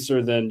were in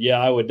Reser, then yeah,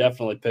 I would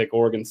definitely pick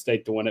Oregon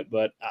State to win it,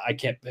 but I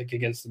can't pick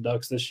against the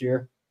Ducks this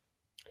year.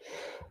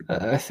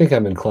 I think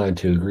I'm inclined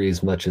to agree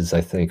as much as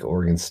I think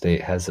Oregon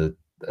State has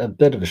a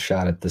bit of a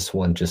shot at this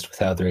one just with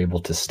how they're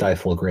able to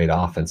stifle great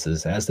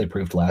offenses, as they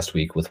proved last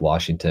week with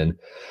Washington.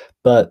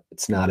 But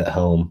it's not at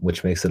home,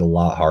 which makes it a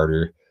lot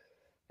harder.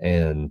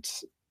 And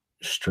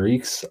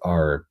streaks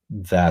are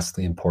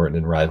vastly important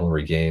in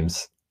rivalry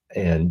games.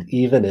 And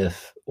even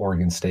if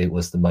Oregon State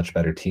was the much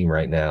better team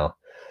right now,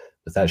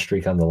 with that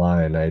streak on the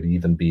line, I'd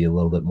even be a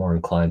little bit more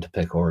inclined to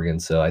pick Oregon.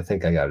 So I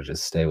think I got to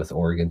just stay with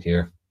Oregon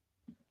here.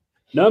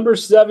 Number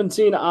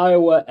 17,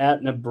 Iowa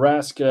at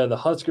Nebraska. The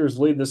Huskers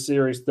lead the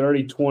series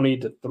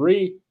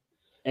 30-20-3,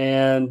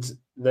 and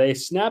they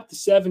snapped the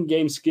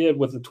 7-game skid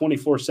with a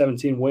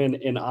 24-17 win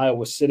in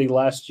Iowa City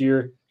last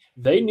year.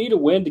 They need a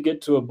win to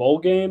get to a bowl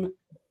game.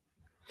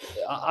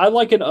 I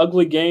like an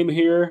ugly game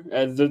here.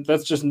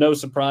 That's just no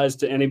surprise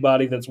to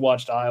anybody that's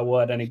watched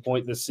Iowa at any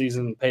point this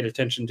season and paid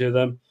attention to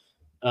them.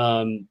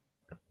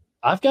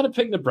 I've got to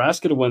pick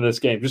Nebraska to win this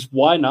game. Just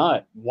why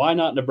not? Why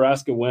not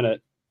Nebraska win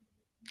it?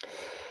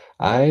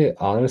 I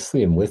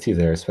honestly am with you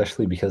there,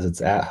 especially because it's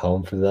at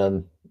home for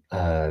them.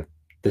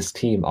 This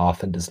team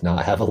often does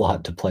not have a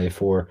lot to play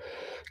for.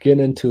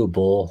 Getting into a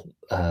bowl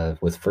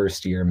with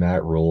first-year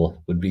Matt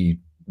Rule would be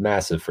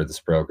massive for this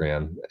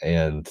program,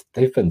 and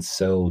they've been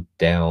so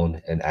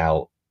down and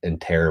out and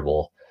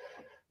terrible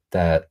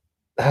that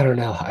I don't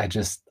know.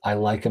 I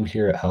like them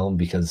here at home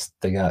because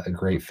they got a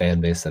great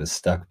fan base that has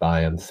stuck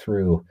by them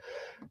through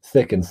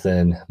thick and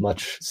thin,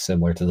 much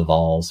similar to the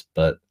Vols,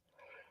 but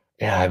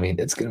yeah, I mean,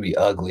 it's going to be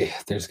ugly.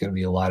 There's going to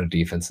be a lot of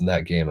defense in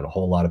that game and a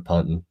whole lot of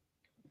punting.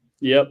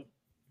 Yep.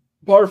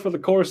 Par for the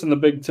course in the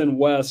Big Ten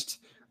West.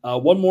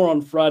 One more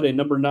on Friday,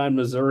 number 9,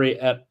 Missouri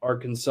at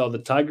Arkansas. The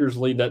Tigers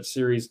lead that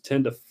series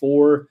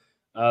 10-4.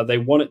 They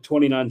won it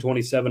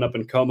 29-27 up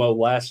in Como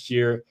last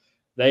year.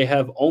 They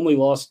have only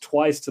lost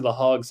twice to the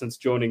Hogs since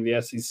joining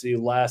the SEC,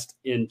 last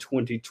in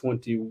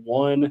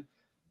 2021.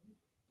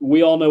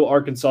 We all know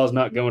Arkansas is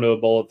not going to a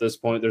bowl at this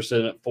point. They're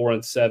sitting at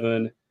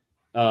 4-7.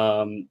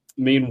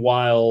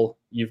 Meanwhile,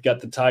 you've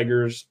got the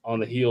Tigers on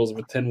the heels of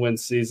a 10-win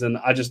season.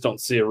 I just don't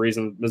see a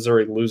reason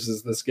Missouri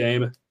loses this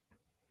game.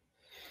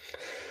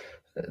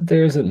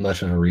 There isn't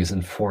much of a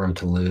reason for them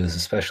to lose,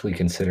 especially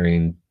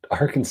considering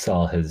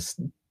Arkansas has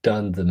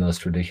done the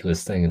most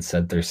ridiculous thing and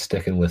said they're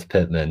sticking with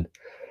Pittman,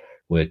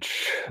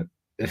 which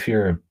if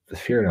you're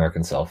an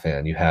Arkansas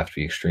fan, you have to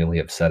be extremely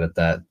upset at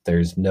that.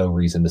 There's no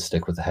reason to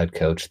stick with a head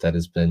coach that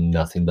has been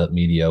nothing but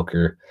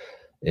mediocre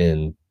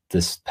in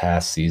this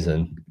past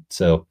season.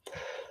 So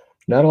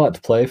not a lot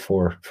to play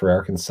for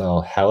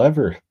Arkansas.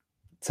 However,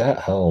 it's at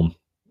home,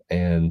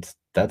 and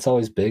that's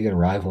always big in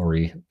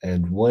rivalry.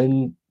 And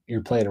when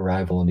you're playing a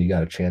rival and you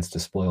got a chance to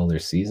spoil their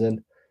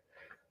season,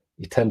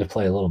 you tend to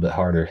play a little bit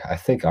harder. I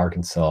think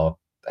Arkansas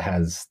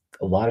has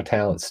a lot of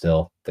talent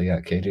still. They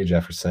got KJ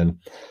Jefferson,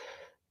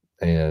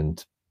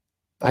 and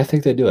I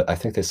think they do it. I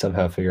think they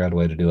somehow figure out a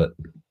way to do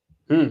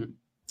it.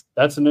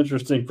 That's an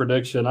interesting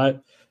prediction.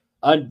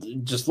 I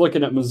just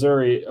looking at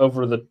Missouri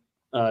over the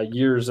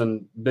years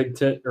in Big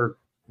Ten or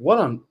what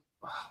on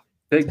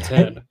Big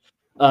Ten,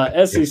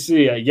 SEC.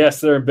 Yes,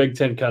 they're in Big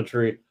Ten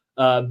country,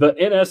 but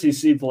in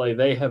SEC play,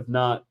 they have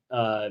not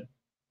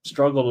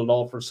struggled at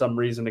all for some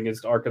reason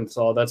against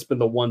Arkansas. That's been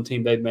the one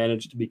team they've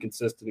managed to be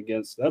consistent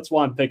against. That's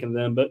why I'm picking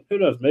them. But who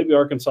knows? Maybe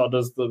Arkansas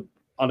does the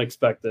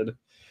unexpected.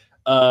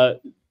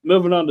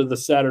 Moving on to the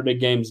Saturday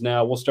games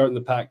now. We'll start in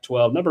the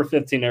Pac-12. Number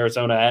 15,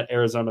 Arizona at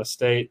Arizona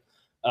State.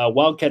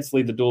 Wildcats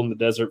lead the duel in the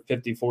desert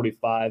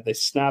 50-45. They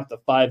snapped a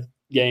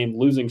 5-game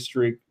losing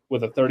streak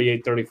with a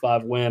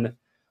 38-35 win.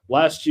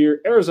 Last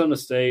year, Arizona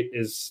State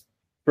is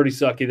pretty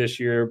sucky this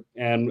year.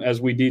 And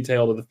as we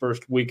detailed in the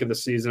first week of the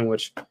season,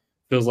 which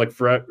feels like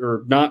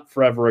not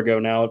forever ago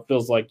now, it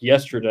feels like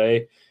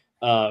yesterday,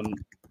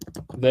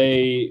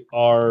 they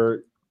are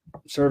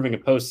serving a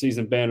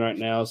postseason ban right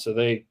now. So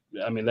they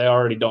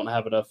already don't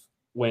have enough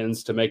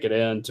wins to make it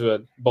into a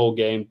bowl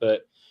game.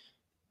 But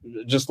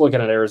just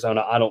looking at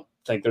Arizona, I don't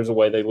think there's a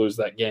way they lose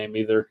that game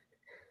either.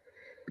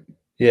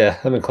 Yeah,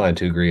 I'm inclined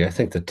to agree. I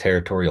think the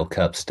Territorial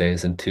Cup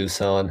stays in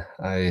Tucson.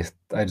 I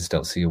just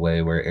don't see a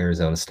way where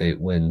Arizona State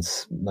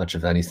wins much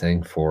of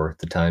anything for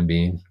the time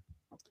being.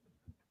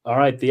 All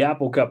right, the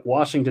Apple Cup,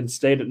 Washington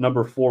State at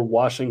number 4,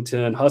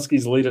 Washington.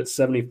 Huskies lead at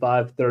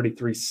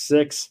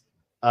 75-33-6.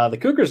 The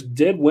Cougars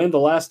did win the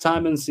last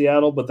time in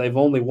Seattle, but they've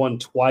only won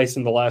twice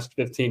in the last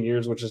 15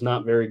 years, which is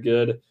not very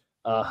good.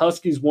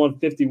 Huskies won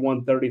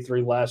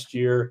 51-33 last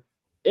year.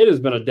 It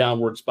has been a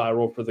downward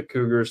spiral for the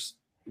Cougars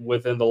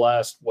within the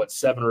last,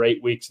 7 or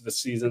 8 weeks of the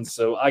season.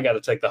 So I got to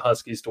take the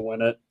Huskies to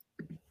win it.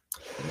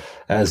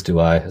 As do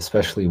I,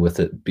 especially with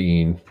it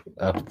being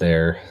up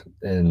there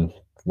in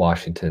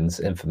Washington's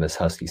infamous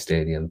Husky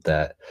Stadium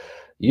that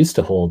used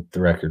to hold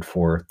the record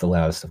for the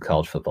loudest of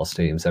college football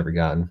stadiums ever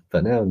gotten,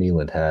 but now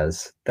Neyland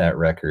has that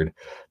record.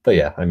 But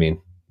yeah, I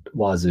mean,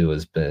 Wazoo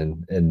has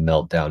been in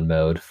meltdown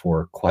mode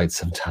for quite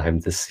some time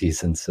this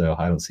season, so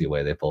I don't see a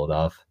way they pull it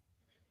off.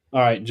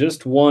 All right,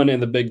 just one in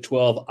the Big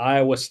 12,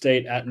 Iowa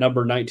State at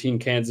number 19,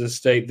 Kansas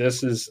State.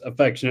 This is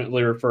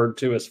affectionately referred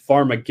to as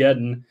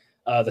Farmageddon.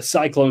 The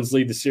Cyclones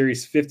lead the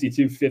series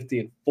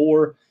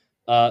 52-50-4.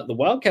 The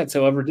Wildcats,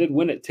 however, did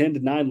win at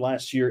 10-9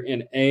 last year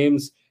in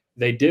Ames.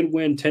 They did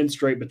win 10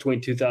 straight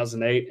between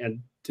 2008 and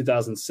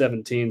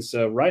 2017.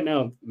 So right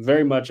now,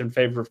 very much in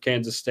favor of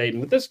Kansas State.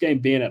 And with this game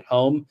being at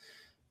home,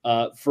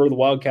 for the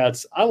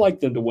Wildcats, I like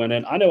them to win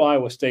it. I know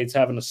Iowa State's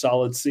having a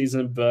solid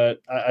season,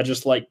 but I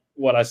just like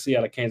what I see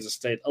out of Kansas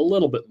State a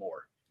little bit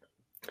more.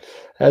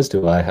 As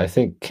do I. I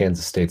think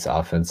Kansas State's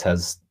offense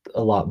has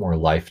a lot more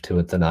life to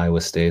it than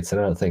Iowa State's, and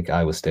I don't think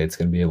Iowa State's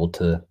going to be able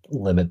to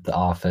limit the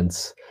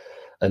offense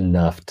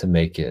enough to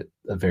make it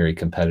a very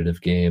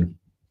competitive game.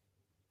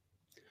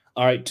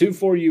 All right, two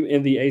for you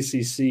in the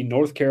ACC.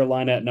 North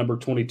Carolina at number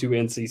 22,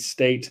 NC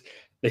State.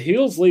 The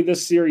Heels lead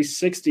this series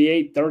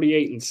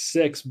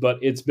 68-38-6, but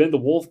it's been the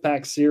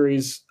Wolfpack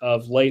series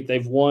of late.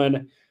 They've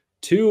won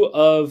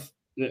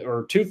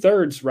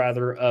two-thirds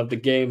rather of the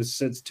games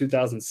since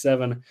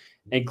 2007,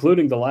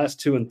 including the last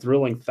two in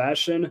thrilling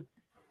fashion.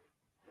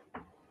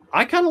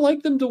 I kind of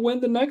like them to win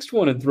the next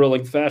one in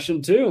thrilling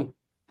fashion too.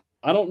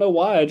 I don't know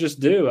why, I just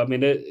do. I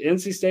mean,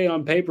 NC State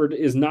on paper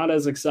is not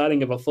as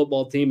exciting of a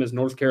football team as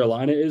North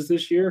Carolina is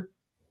this year,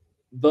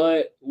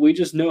 but we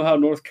just know how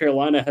North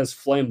Carolina has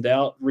flamed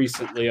out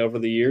recently over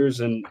the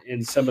years and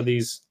in some of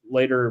these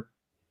later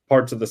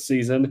parts of the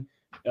season,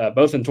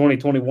 both in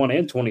 2021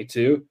 and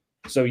 22.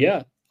 So,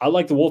 yeah, I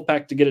like the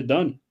Wolfpack to get it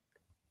done.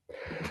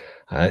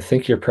 I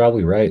think you're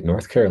probably right.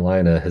 North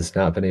Carolina has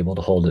not been able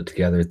to hold it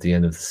together at the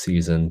end of the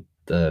season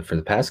for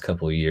the past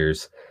couple of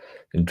years.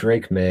 And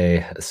Drake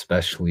May,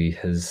 especially,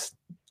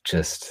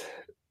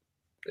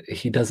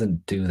 he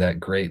doesn't do that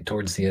great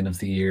towards the end of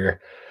the year.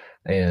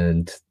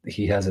 And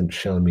he hasn't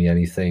shown me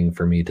anything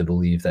for me to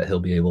believe that he'll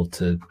be able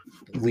to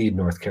lead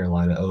North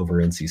Carolina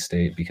over NC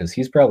State, because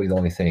he's probably the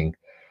only thing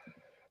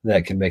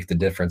that can make the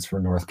difference for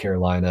North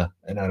Carolina.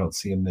 And I don't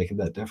see him making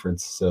that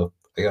difference. So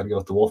I got to go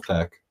with the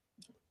Wolfpack.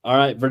 All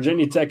right,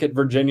 Virginia Tech at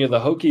Virginia. The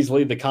Hokies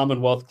lead the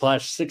Commonwealth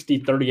Clash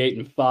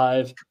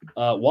 60-38-5.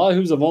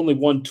 Wahoos have only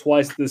won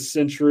twice this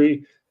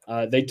century.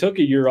 They took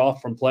a year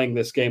off from playing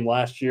this game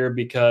last year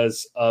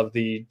because of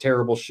the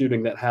terrible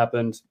shooting that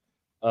happened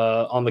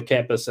on the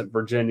campus at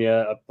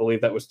Virginia. I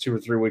believe that was 2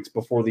 or 3 weeks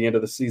before the end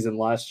of the season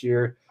last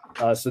year.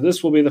 So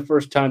this will be the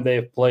first time they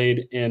have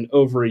played in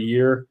over a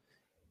year.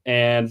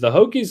 And the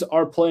Hokies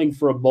are playing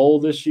for a bowl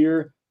this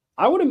year.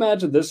 I would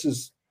imagine this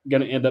is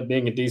going to end up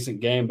being a decent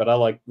game, but I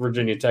like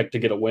Virginia Tech to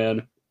get a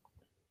win.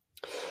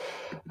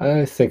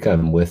 I think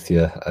I'm with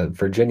you.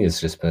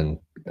 Virginia's just been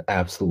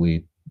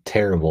absolutely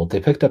terrible. They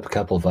picked up a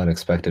couple of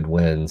unexpected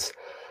wins,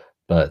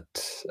 but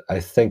I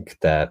think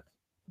that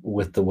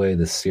with the way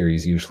this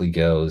series usually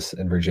goes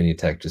and Virginia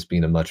Tech just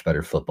being a much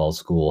better football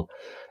school,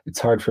 it's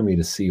hard for me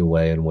to see a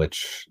way in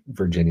which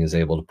Virginia is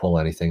able to pull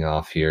anything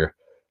off here.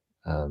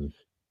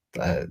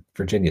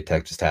 Virginia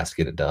Tech just has to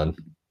get it done.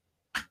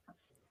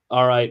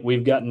 All right,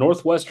 we've got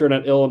Northwestern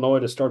at Illinois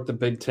to start the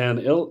Big Ten.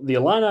 The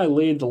Illini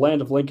lead the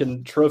Land of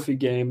Lincoln Trophy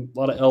game. A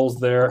lot of L's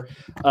there.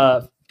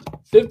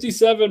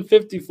 57,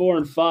 54,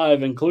 and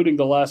 5, including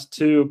the last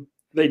two.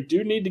 They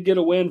do need to get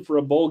a win for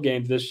a bowl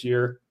game this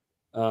year.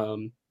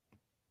 Having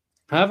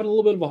a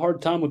little bit of a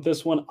hard time with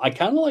this one. I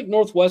kind of like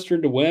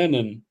Northwestern to win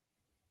and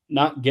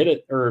not get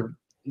it, or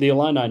the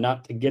Illini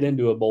not to get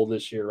into a bowl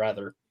this year,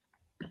 rather.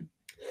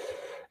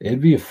 It'd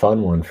be a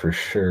fun one for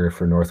sure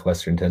for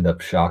Northwestern to end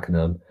up shocking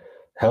them.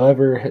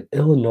 However,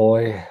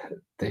 Illinois,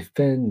 they've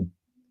been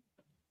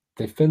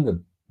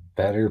the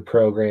better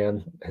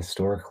program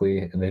historically,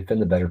 and they've been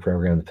the better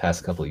program the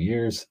past couple of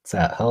years. It's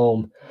at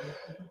home.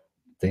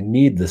 They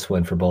need this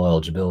win for bowl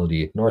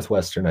eligibility.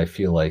 Northwestern, I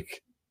feel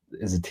like,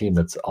 is a team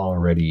that's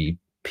already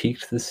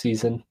peaked this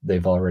season.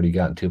 They've already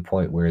gotten to a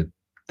point where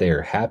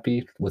they're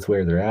happy with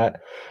where they're at.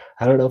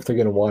 I don't know if they're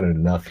going to want it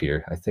enough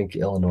here. I think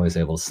Illinois is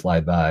able to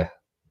slide by.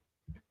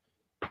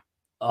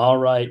 All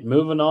right,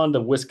 moving on to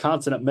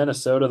Wisconsin at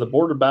Minnesota. The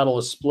border battle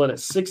is split at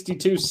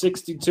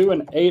 62-62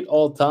 and 8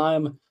 all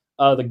time.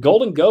 The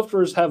Golden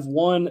Gophers have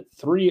won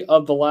 3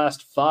 of the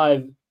last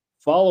 5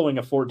 following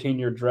a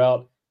 14-year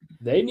drought.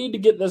 They need to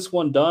get this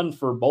one done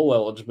for bowl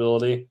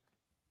eligibility.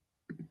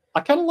 I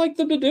kind of like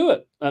them to do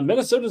it.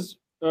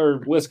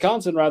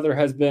 Wisconsin rather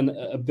has been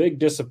a big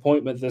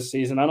disappointment this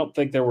season. I don't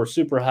think there were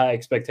super high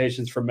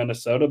expectations for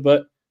Minnesota,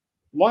 but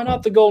why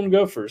not the Golden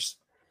Gophers?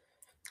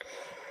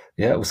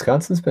 Yeah,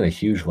 Wisconsin's been a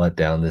huge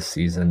letdown this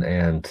season,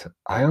 and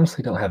I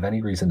honestly don't have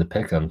any reason to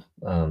pick them.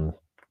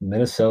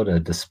 Minnesota,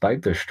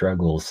 despite their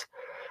struggles,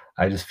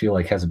 I just feel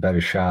like has a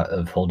better shot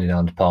of holding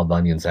on to Paul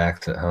Bunyan's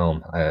axe at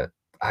home.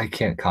 I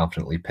can't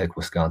confidently pick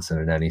Wisconsin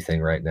in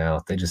anything right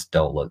now. They just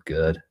don't look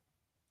good.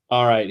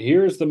 All right,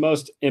 here's the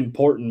most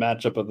important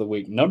matchup of the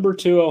week. Number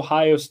 2,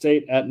 Ohio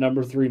State at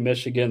number 3,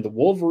 Michigan. The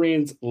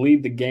Wolverines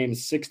lead the game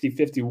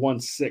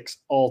 60-51-6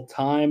 all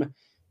time.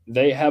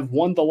 They have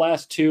won the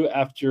last 2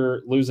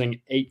 after losing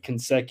 8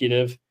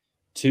 consecutive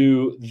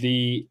to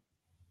the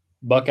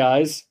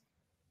Buckeyes.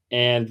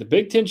 And the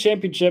Big Ten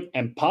championship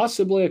and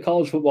possibly a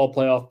college football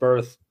playoff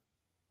berth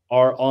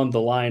are on the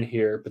line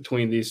here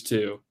between these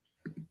two.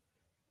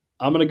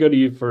 I'm going to go to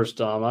you first,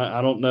 Tom.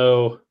 I don't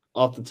know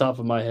off the top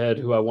of my head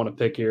who I want to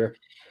pick here.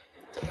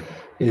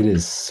 It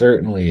is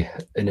certainly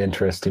an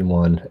interesting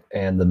one,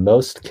 and the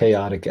most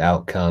chaotic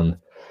outcome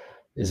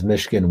is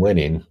Michigan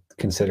winning,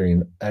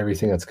 considering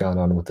everything that's gone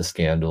on with the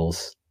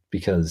scandals,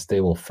 because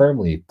they will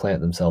firmly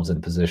plant themselves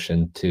in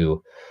position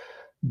to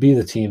be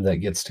the team that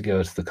gets to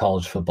go to the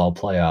college football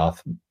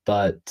playoff.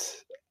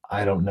 But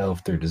I don't know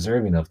if they're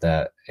deserving of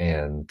that,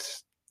 and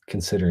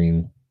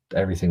considering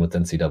everything with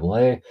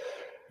NCAA,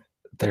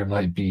 there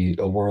might be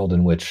a world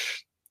in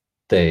which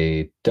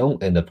they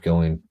don't end up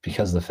going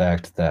because of the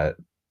fact that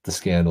the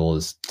scandal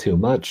is too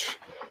much.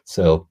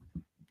 So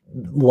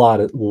lot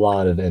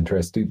of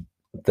interesting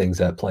things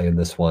at play in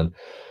this one.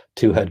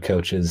 Two head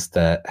coaches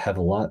that have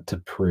a lot to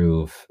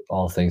prove,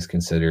 all things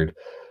considered.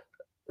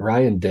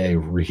 Ryan Day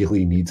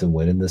really needs a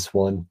win in this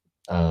one.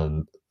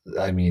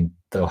 I mean,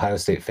 the Ohio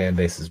State fan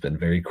base has been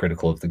very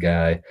critical of the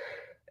guy,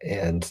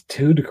 and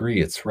to a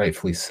degree, it's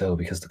rightfully so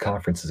because the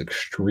conference is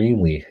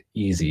extremely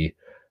easy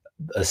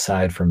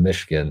aside from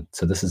Michigan.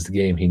 So this is the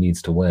game he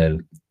needs to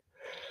win.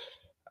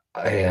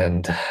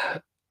 And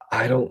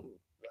I don't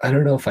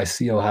know if I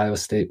see Ohio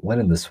State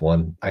winning this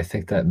one. I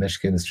think that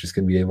Michigan is just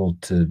going to be able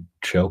to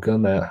choke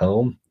them at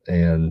home.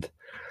 And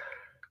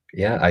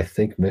yeah, I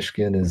think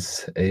Michigan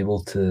is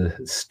able to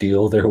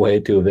steal their way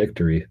to a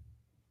victory.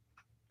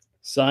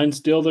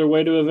 Steal their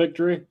way to a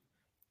victory?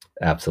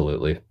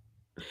 Absolutely.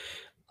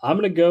 I'm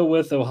going to go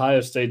with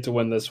Ohio State to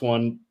win this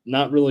one.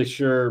 Not really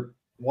sure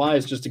why.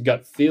 It's just a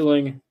gut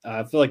feeling.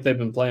 I feel like they've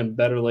been playing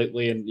better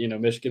lately, and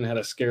Michigan had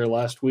a scare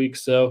last week.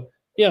 So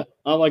yeah,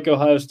 I like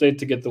Ohio State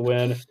to get the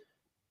win.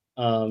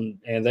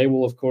 And they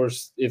will, of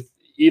course, if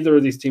either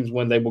of these teams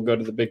win, they will go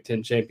to the Big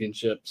Ten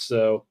championship.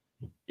 So,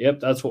 yep,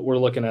 that's what we're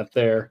looking at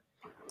there.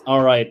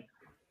 All right.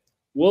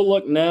 We'll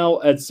look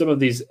now at some of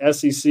these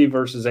SEC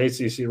versus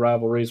ACC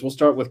rivalries. We'll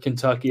start with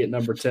Kentucky at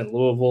number 10,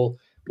 Louisville.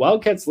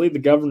 Wildcats lead the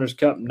Governor's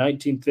Cup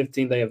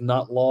 19-15. They have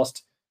not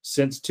lost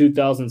since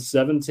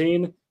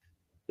 2017.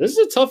 This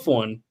is a tough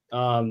one.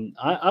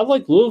 I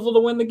like Louisville to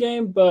win the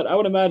game, but I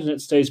would imagine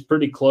it stays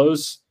pretty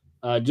close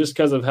just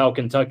because of how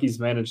Kentucky's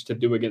managed to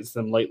do against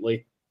them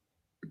lately.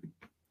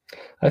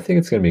 I think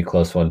it's going to be a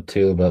close one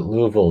too, but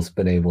Louisville's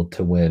been able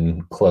to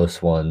win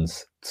close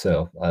ones.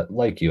 So,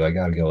 like you, I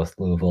got to go with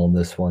Louisville in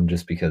this one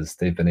just because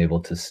they've been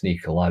able to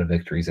sneak a lot of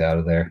victories out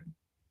of there.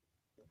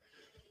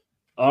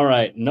 All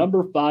right,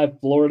 number 5,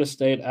 Florida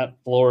State at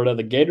Florida.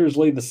 The Gators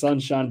lead the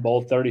Sunshine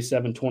Bowl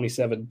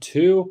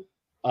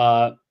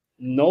 37-27-2.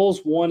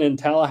 Knowles won in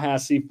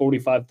Tallahassee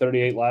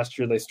 45-38 last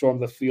year. They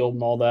stormed the field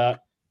and all that.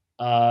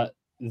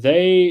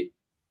 They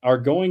are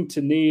going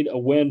to need a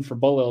win for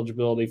bowl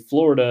eligibility,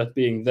 Florida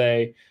being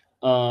they.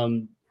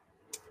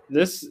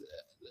 This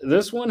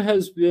one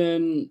has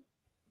been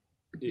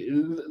 –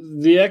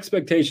 the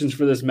expectations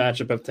for this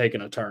matchup have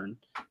taken a turn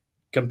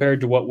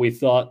compared to what we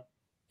thought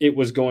it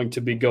was going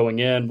to be going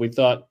in. We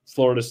thought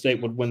Florida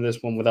State would win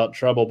this one without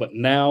trouble, but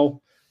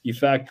now you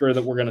factor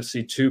that we're going to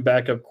see 2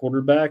 backup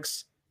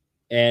quarterbacks,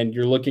 and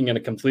you're looking at a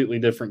completely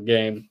different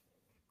game.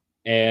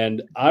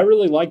 And I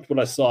really liked what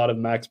I saw out of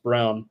Max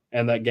Brown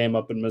and that game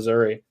up in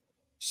Missouri.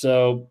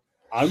 So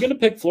I'm going to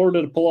pick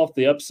Florida to pull off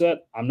the upset.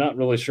 I'm not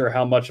really sure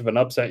how much of an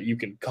upset you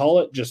can call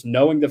it, just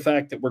knowing the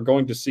fact that we're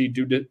going to see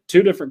 2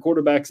 different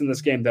quarterbacks in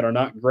this game that are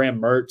not Graham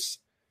Mertz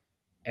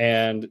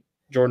and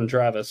Jordan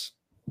Travis.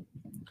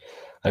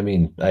 I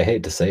mean, I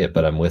hate to say it,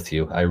 but I'm with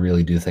you. I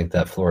really do think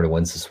that Florida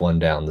wins this one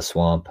down the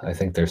swamp. I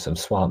think there's some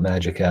swamp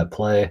magic at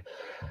play.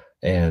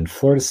 And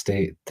Florida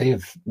State, they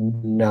have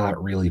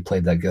not really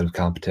played that good of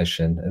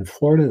competition. And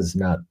Florida is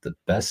not the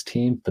best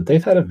team, but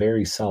they've had a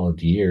very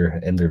solid year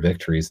in their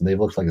victories, and they've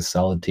looked like a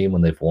solid team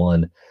when they've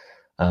won.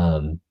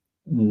 In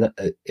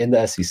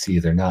the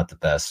SEC, they're not the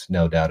best,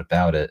 no doubt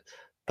about it.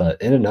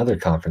 But in another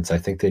conference, I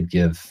think they'd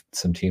give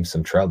some teams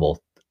some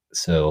trouble.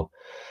 So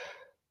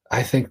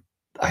I think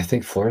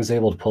Florida's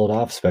able to pull it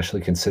off,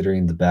 especially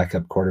considering the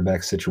backup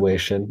quarterback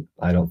situation.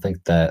 I don't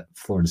think that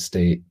Florida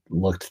State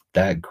looked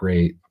that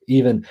great.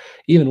 Even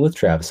with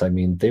Travis, I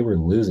mean, they were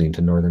losing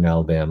to Northern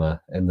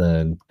Alabama, and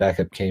then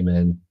backup came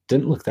in,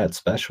 didn't look that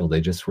special. They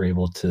just were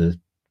able to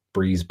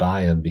breeze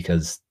by him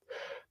because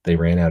they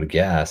ran out of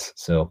gas.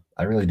 So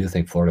I really do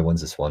think Florida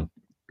wins this one.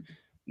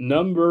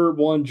 Number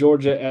 1,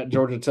 Georgia at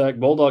Georgia Tech.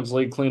 Bulldogs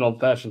lead clean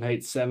old-fashioned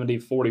hate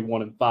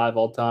 70-41-5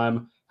 all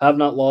time. Have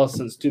not lost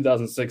since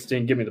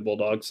 2016. Give me the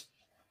Bulldogs.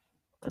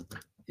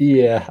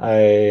 Yeah,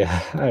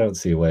 I don't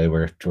see a way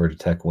where Georgia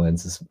Tech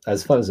wins.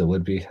 As fun as it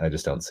would be, I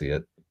just don't see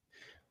it.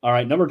 All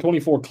right, number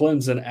 24,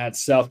 Clemson at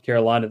South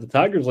Carolina. The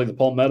Tigers lead the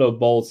Palmetto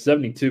Bowl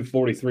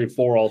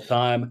 72-43-4 all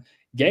time.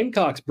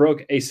 Gamecocks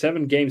broke a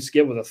 7-game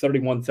skid with a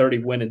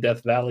 31-30 win in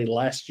Death Valley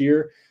last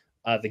year.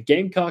 The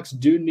Gamecocks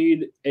do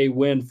need a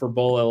win for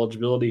bowl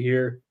eligibility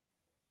here.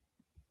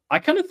 I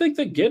kind of think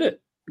they get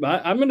it.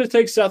 I'm going to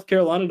take South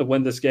Carolina to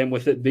win this game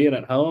with it being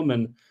at home.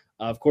 And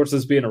of course,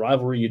 this being a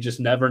rivalry, you just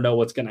never know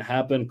what's going to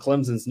happen.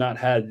 Clemson's not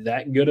had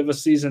that good of a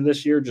season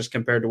this year just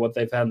compared to what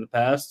they've had in the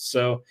past.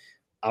 So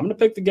I'm going to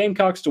pick the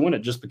Gamecocks to win it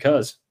just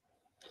because.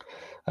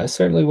 I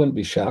certainly wouldn't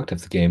be shocked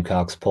if the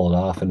Gamecocks pull it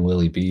off and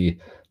Willie B.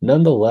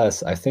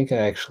 Nonetheless, I think I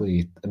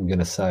actually am going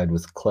to side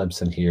with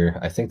Clemson here.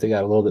 I think they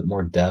got a little bit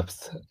more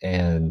depth,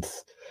 and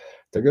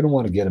they're going to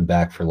want to get him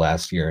back for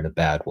last year in a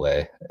bad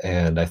way.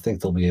 And I think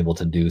they'll be able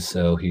to do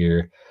so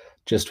here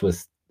just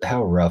with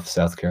how rough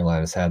South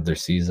Carolina's had their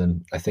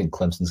season. I think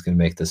Clemson's going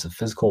to make this a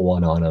physical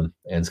one on them,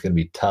 and it's going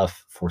to be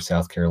tough for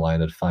South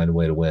Carolina to find a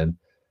way to win.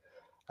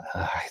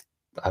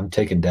 I'm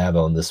taking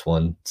Dabo in this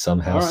one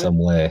somehow, some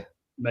way.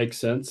 Makes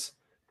sense.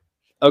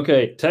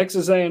 Okay,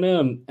 Texas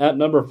A&M at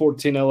number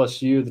 14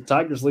 LSU. The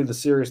Tigers lead the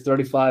series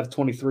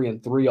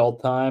 35-23-3 all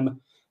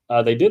time.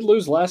 They did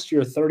lose last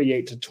year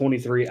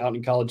 38-23 out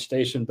in College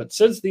Station, but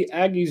since the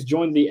Aggies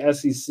joined the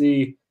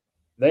SEC,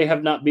 they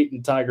have not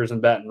beaten Tigers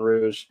in Baton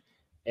Rouge.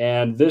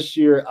 And this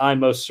year, I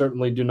most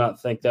certainly do not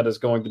think that is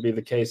going to be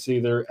the case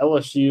either.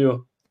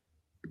 LSU,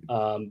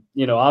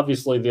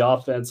 obviously the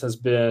offense has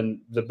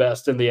been the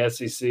best in the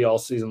SEC all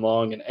season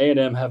long, and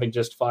A&M having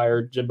just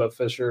fired Jimbo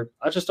Fisher,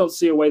 I just don't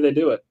see a way they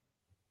do it.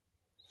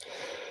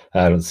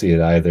 I don't see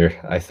it either.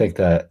 I think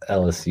that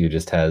LSU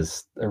just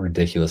has a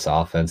ridiculous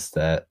offense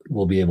that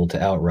will be able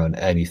to outrun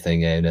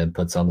anything A&M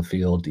puts on the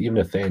field. Even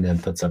if A&M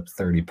puts up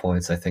 30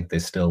 points, I think they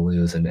still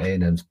lose, and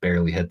A&M's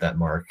barely hit that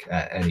mark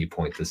at any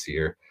point this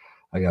year.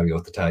 I got to go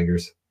with the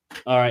Tigers.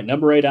 All right,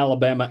 number 8,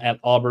 Alabama at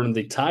Auburn.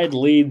 The Tide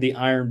lead the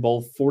Iron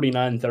Bowl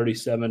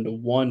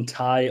 49-37-1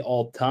 tie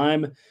all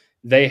time.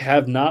 They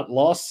have not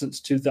lost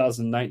since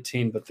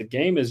 2019, but the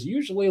game is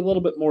usually a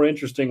little bit more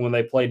interesting when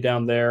they play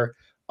down there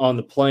on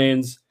the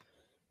plains.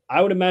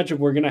 I would imagine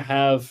we're going to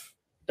have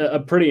a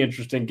pretty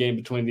interesting game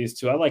between these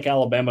two. I like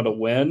Alabama to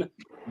win,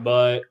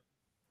 but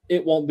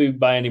it won't be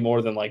by any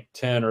more than like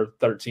 10 or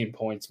 13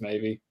 points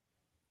maybe.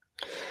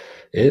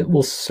 It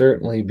will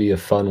certainly be a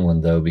fun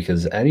one, though,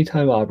 because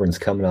anytime Auburn's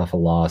coming off a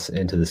loss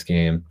into this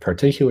game,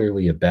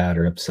 particularly a bad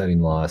or upsetting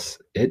loss,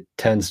 it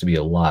tends to be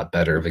a lot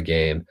better of a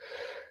game.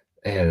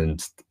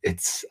 And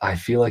I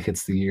feel like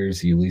it's the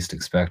years you least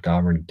expect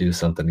Auburn to do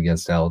something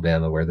against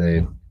Alabama where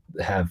they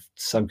have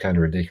some kind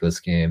of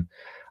ridiculous game.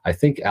 I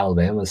think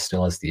Alabama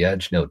still has the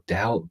edge, no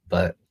doubt,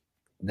 but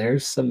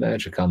there's some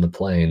magic on the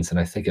plains, and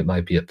I think it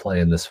might be at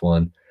play in this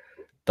one.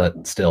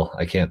 But still,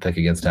 I can't pick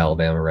against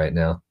Alabama right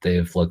now.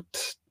 They've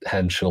looked head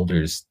and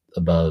shoulders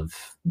above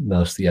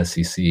most of the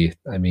SEC.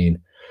 I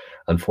mean,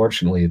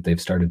 unfortunately,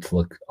 they've started to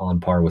look on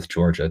par with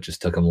Georgia. It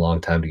just took them a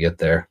long time to get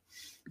there.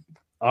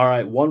 All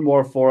right, one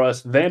more for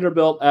us.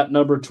 Vanderbilt at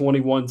number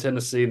 21,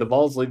 Tennessee. The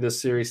Vols lead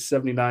this series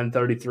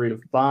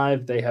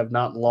 79-33-5. They have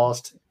not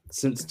lost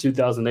since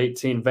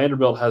 2018.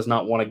 Vanderbilt has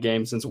not won a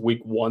game since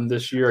week 1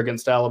 this year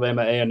against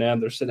Alabama A&M.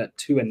 They're sitting at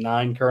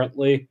 2-9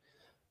 currently.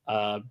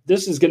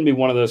 This is going to be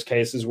one of those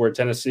cases where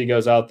Tennessee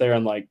goes out there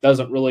and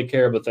doesn't really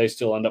care, but they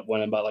still end up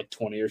winning by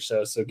 20 or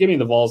so. So give me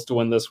the Vols to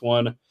win this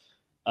one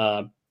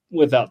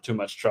without too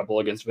much trouble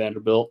against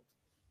Vanderbilt.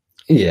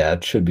 Yeah,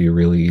 it should be a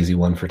really easy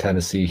one for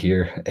Tennessee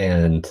here,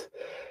 and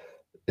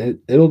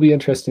it'll be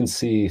interesting to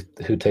see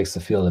who takes the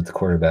field at the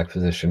quarterback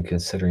position,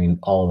 considering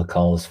all the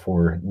calls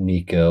for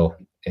Nico.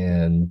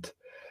 And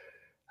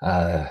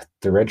the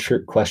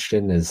redshirt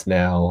question has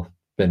now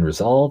been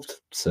resolved,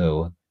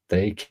 so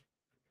they –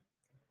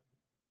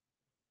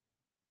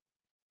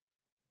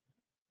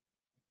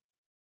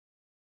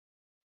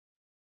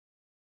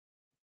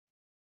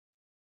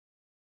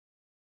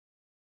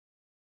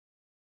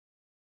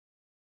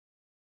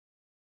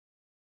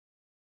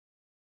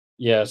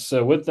 Yeah,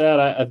 so with that,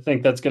 I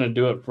think that's going to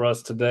do it for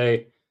us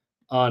today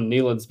on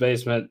Neyland's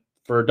Basement.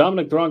 For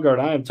Dominic Throngard,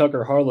 I am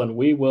Tucker Harlan.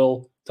 We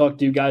will talk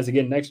to you guys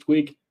again next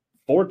week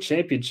for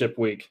Championship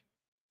Week.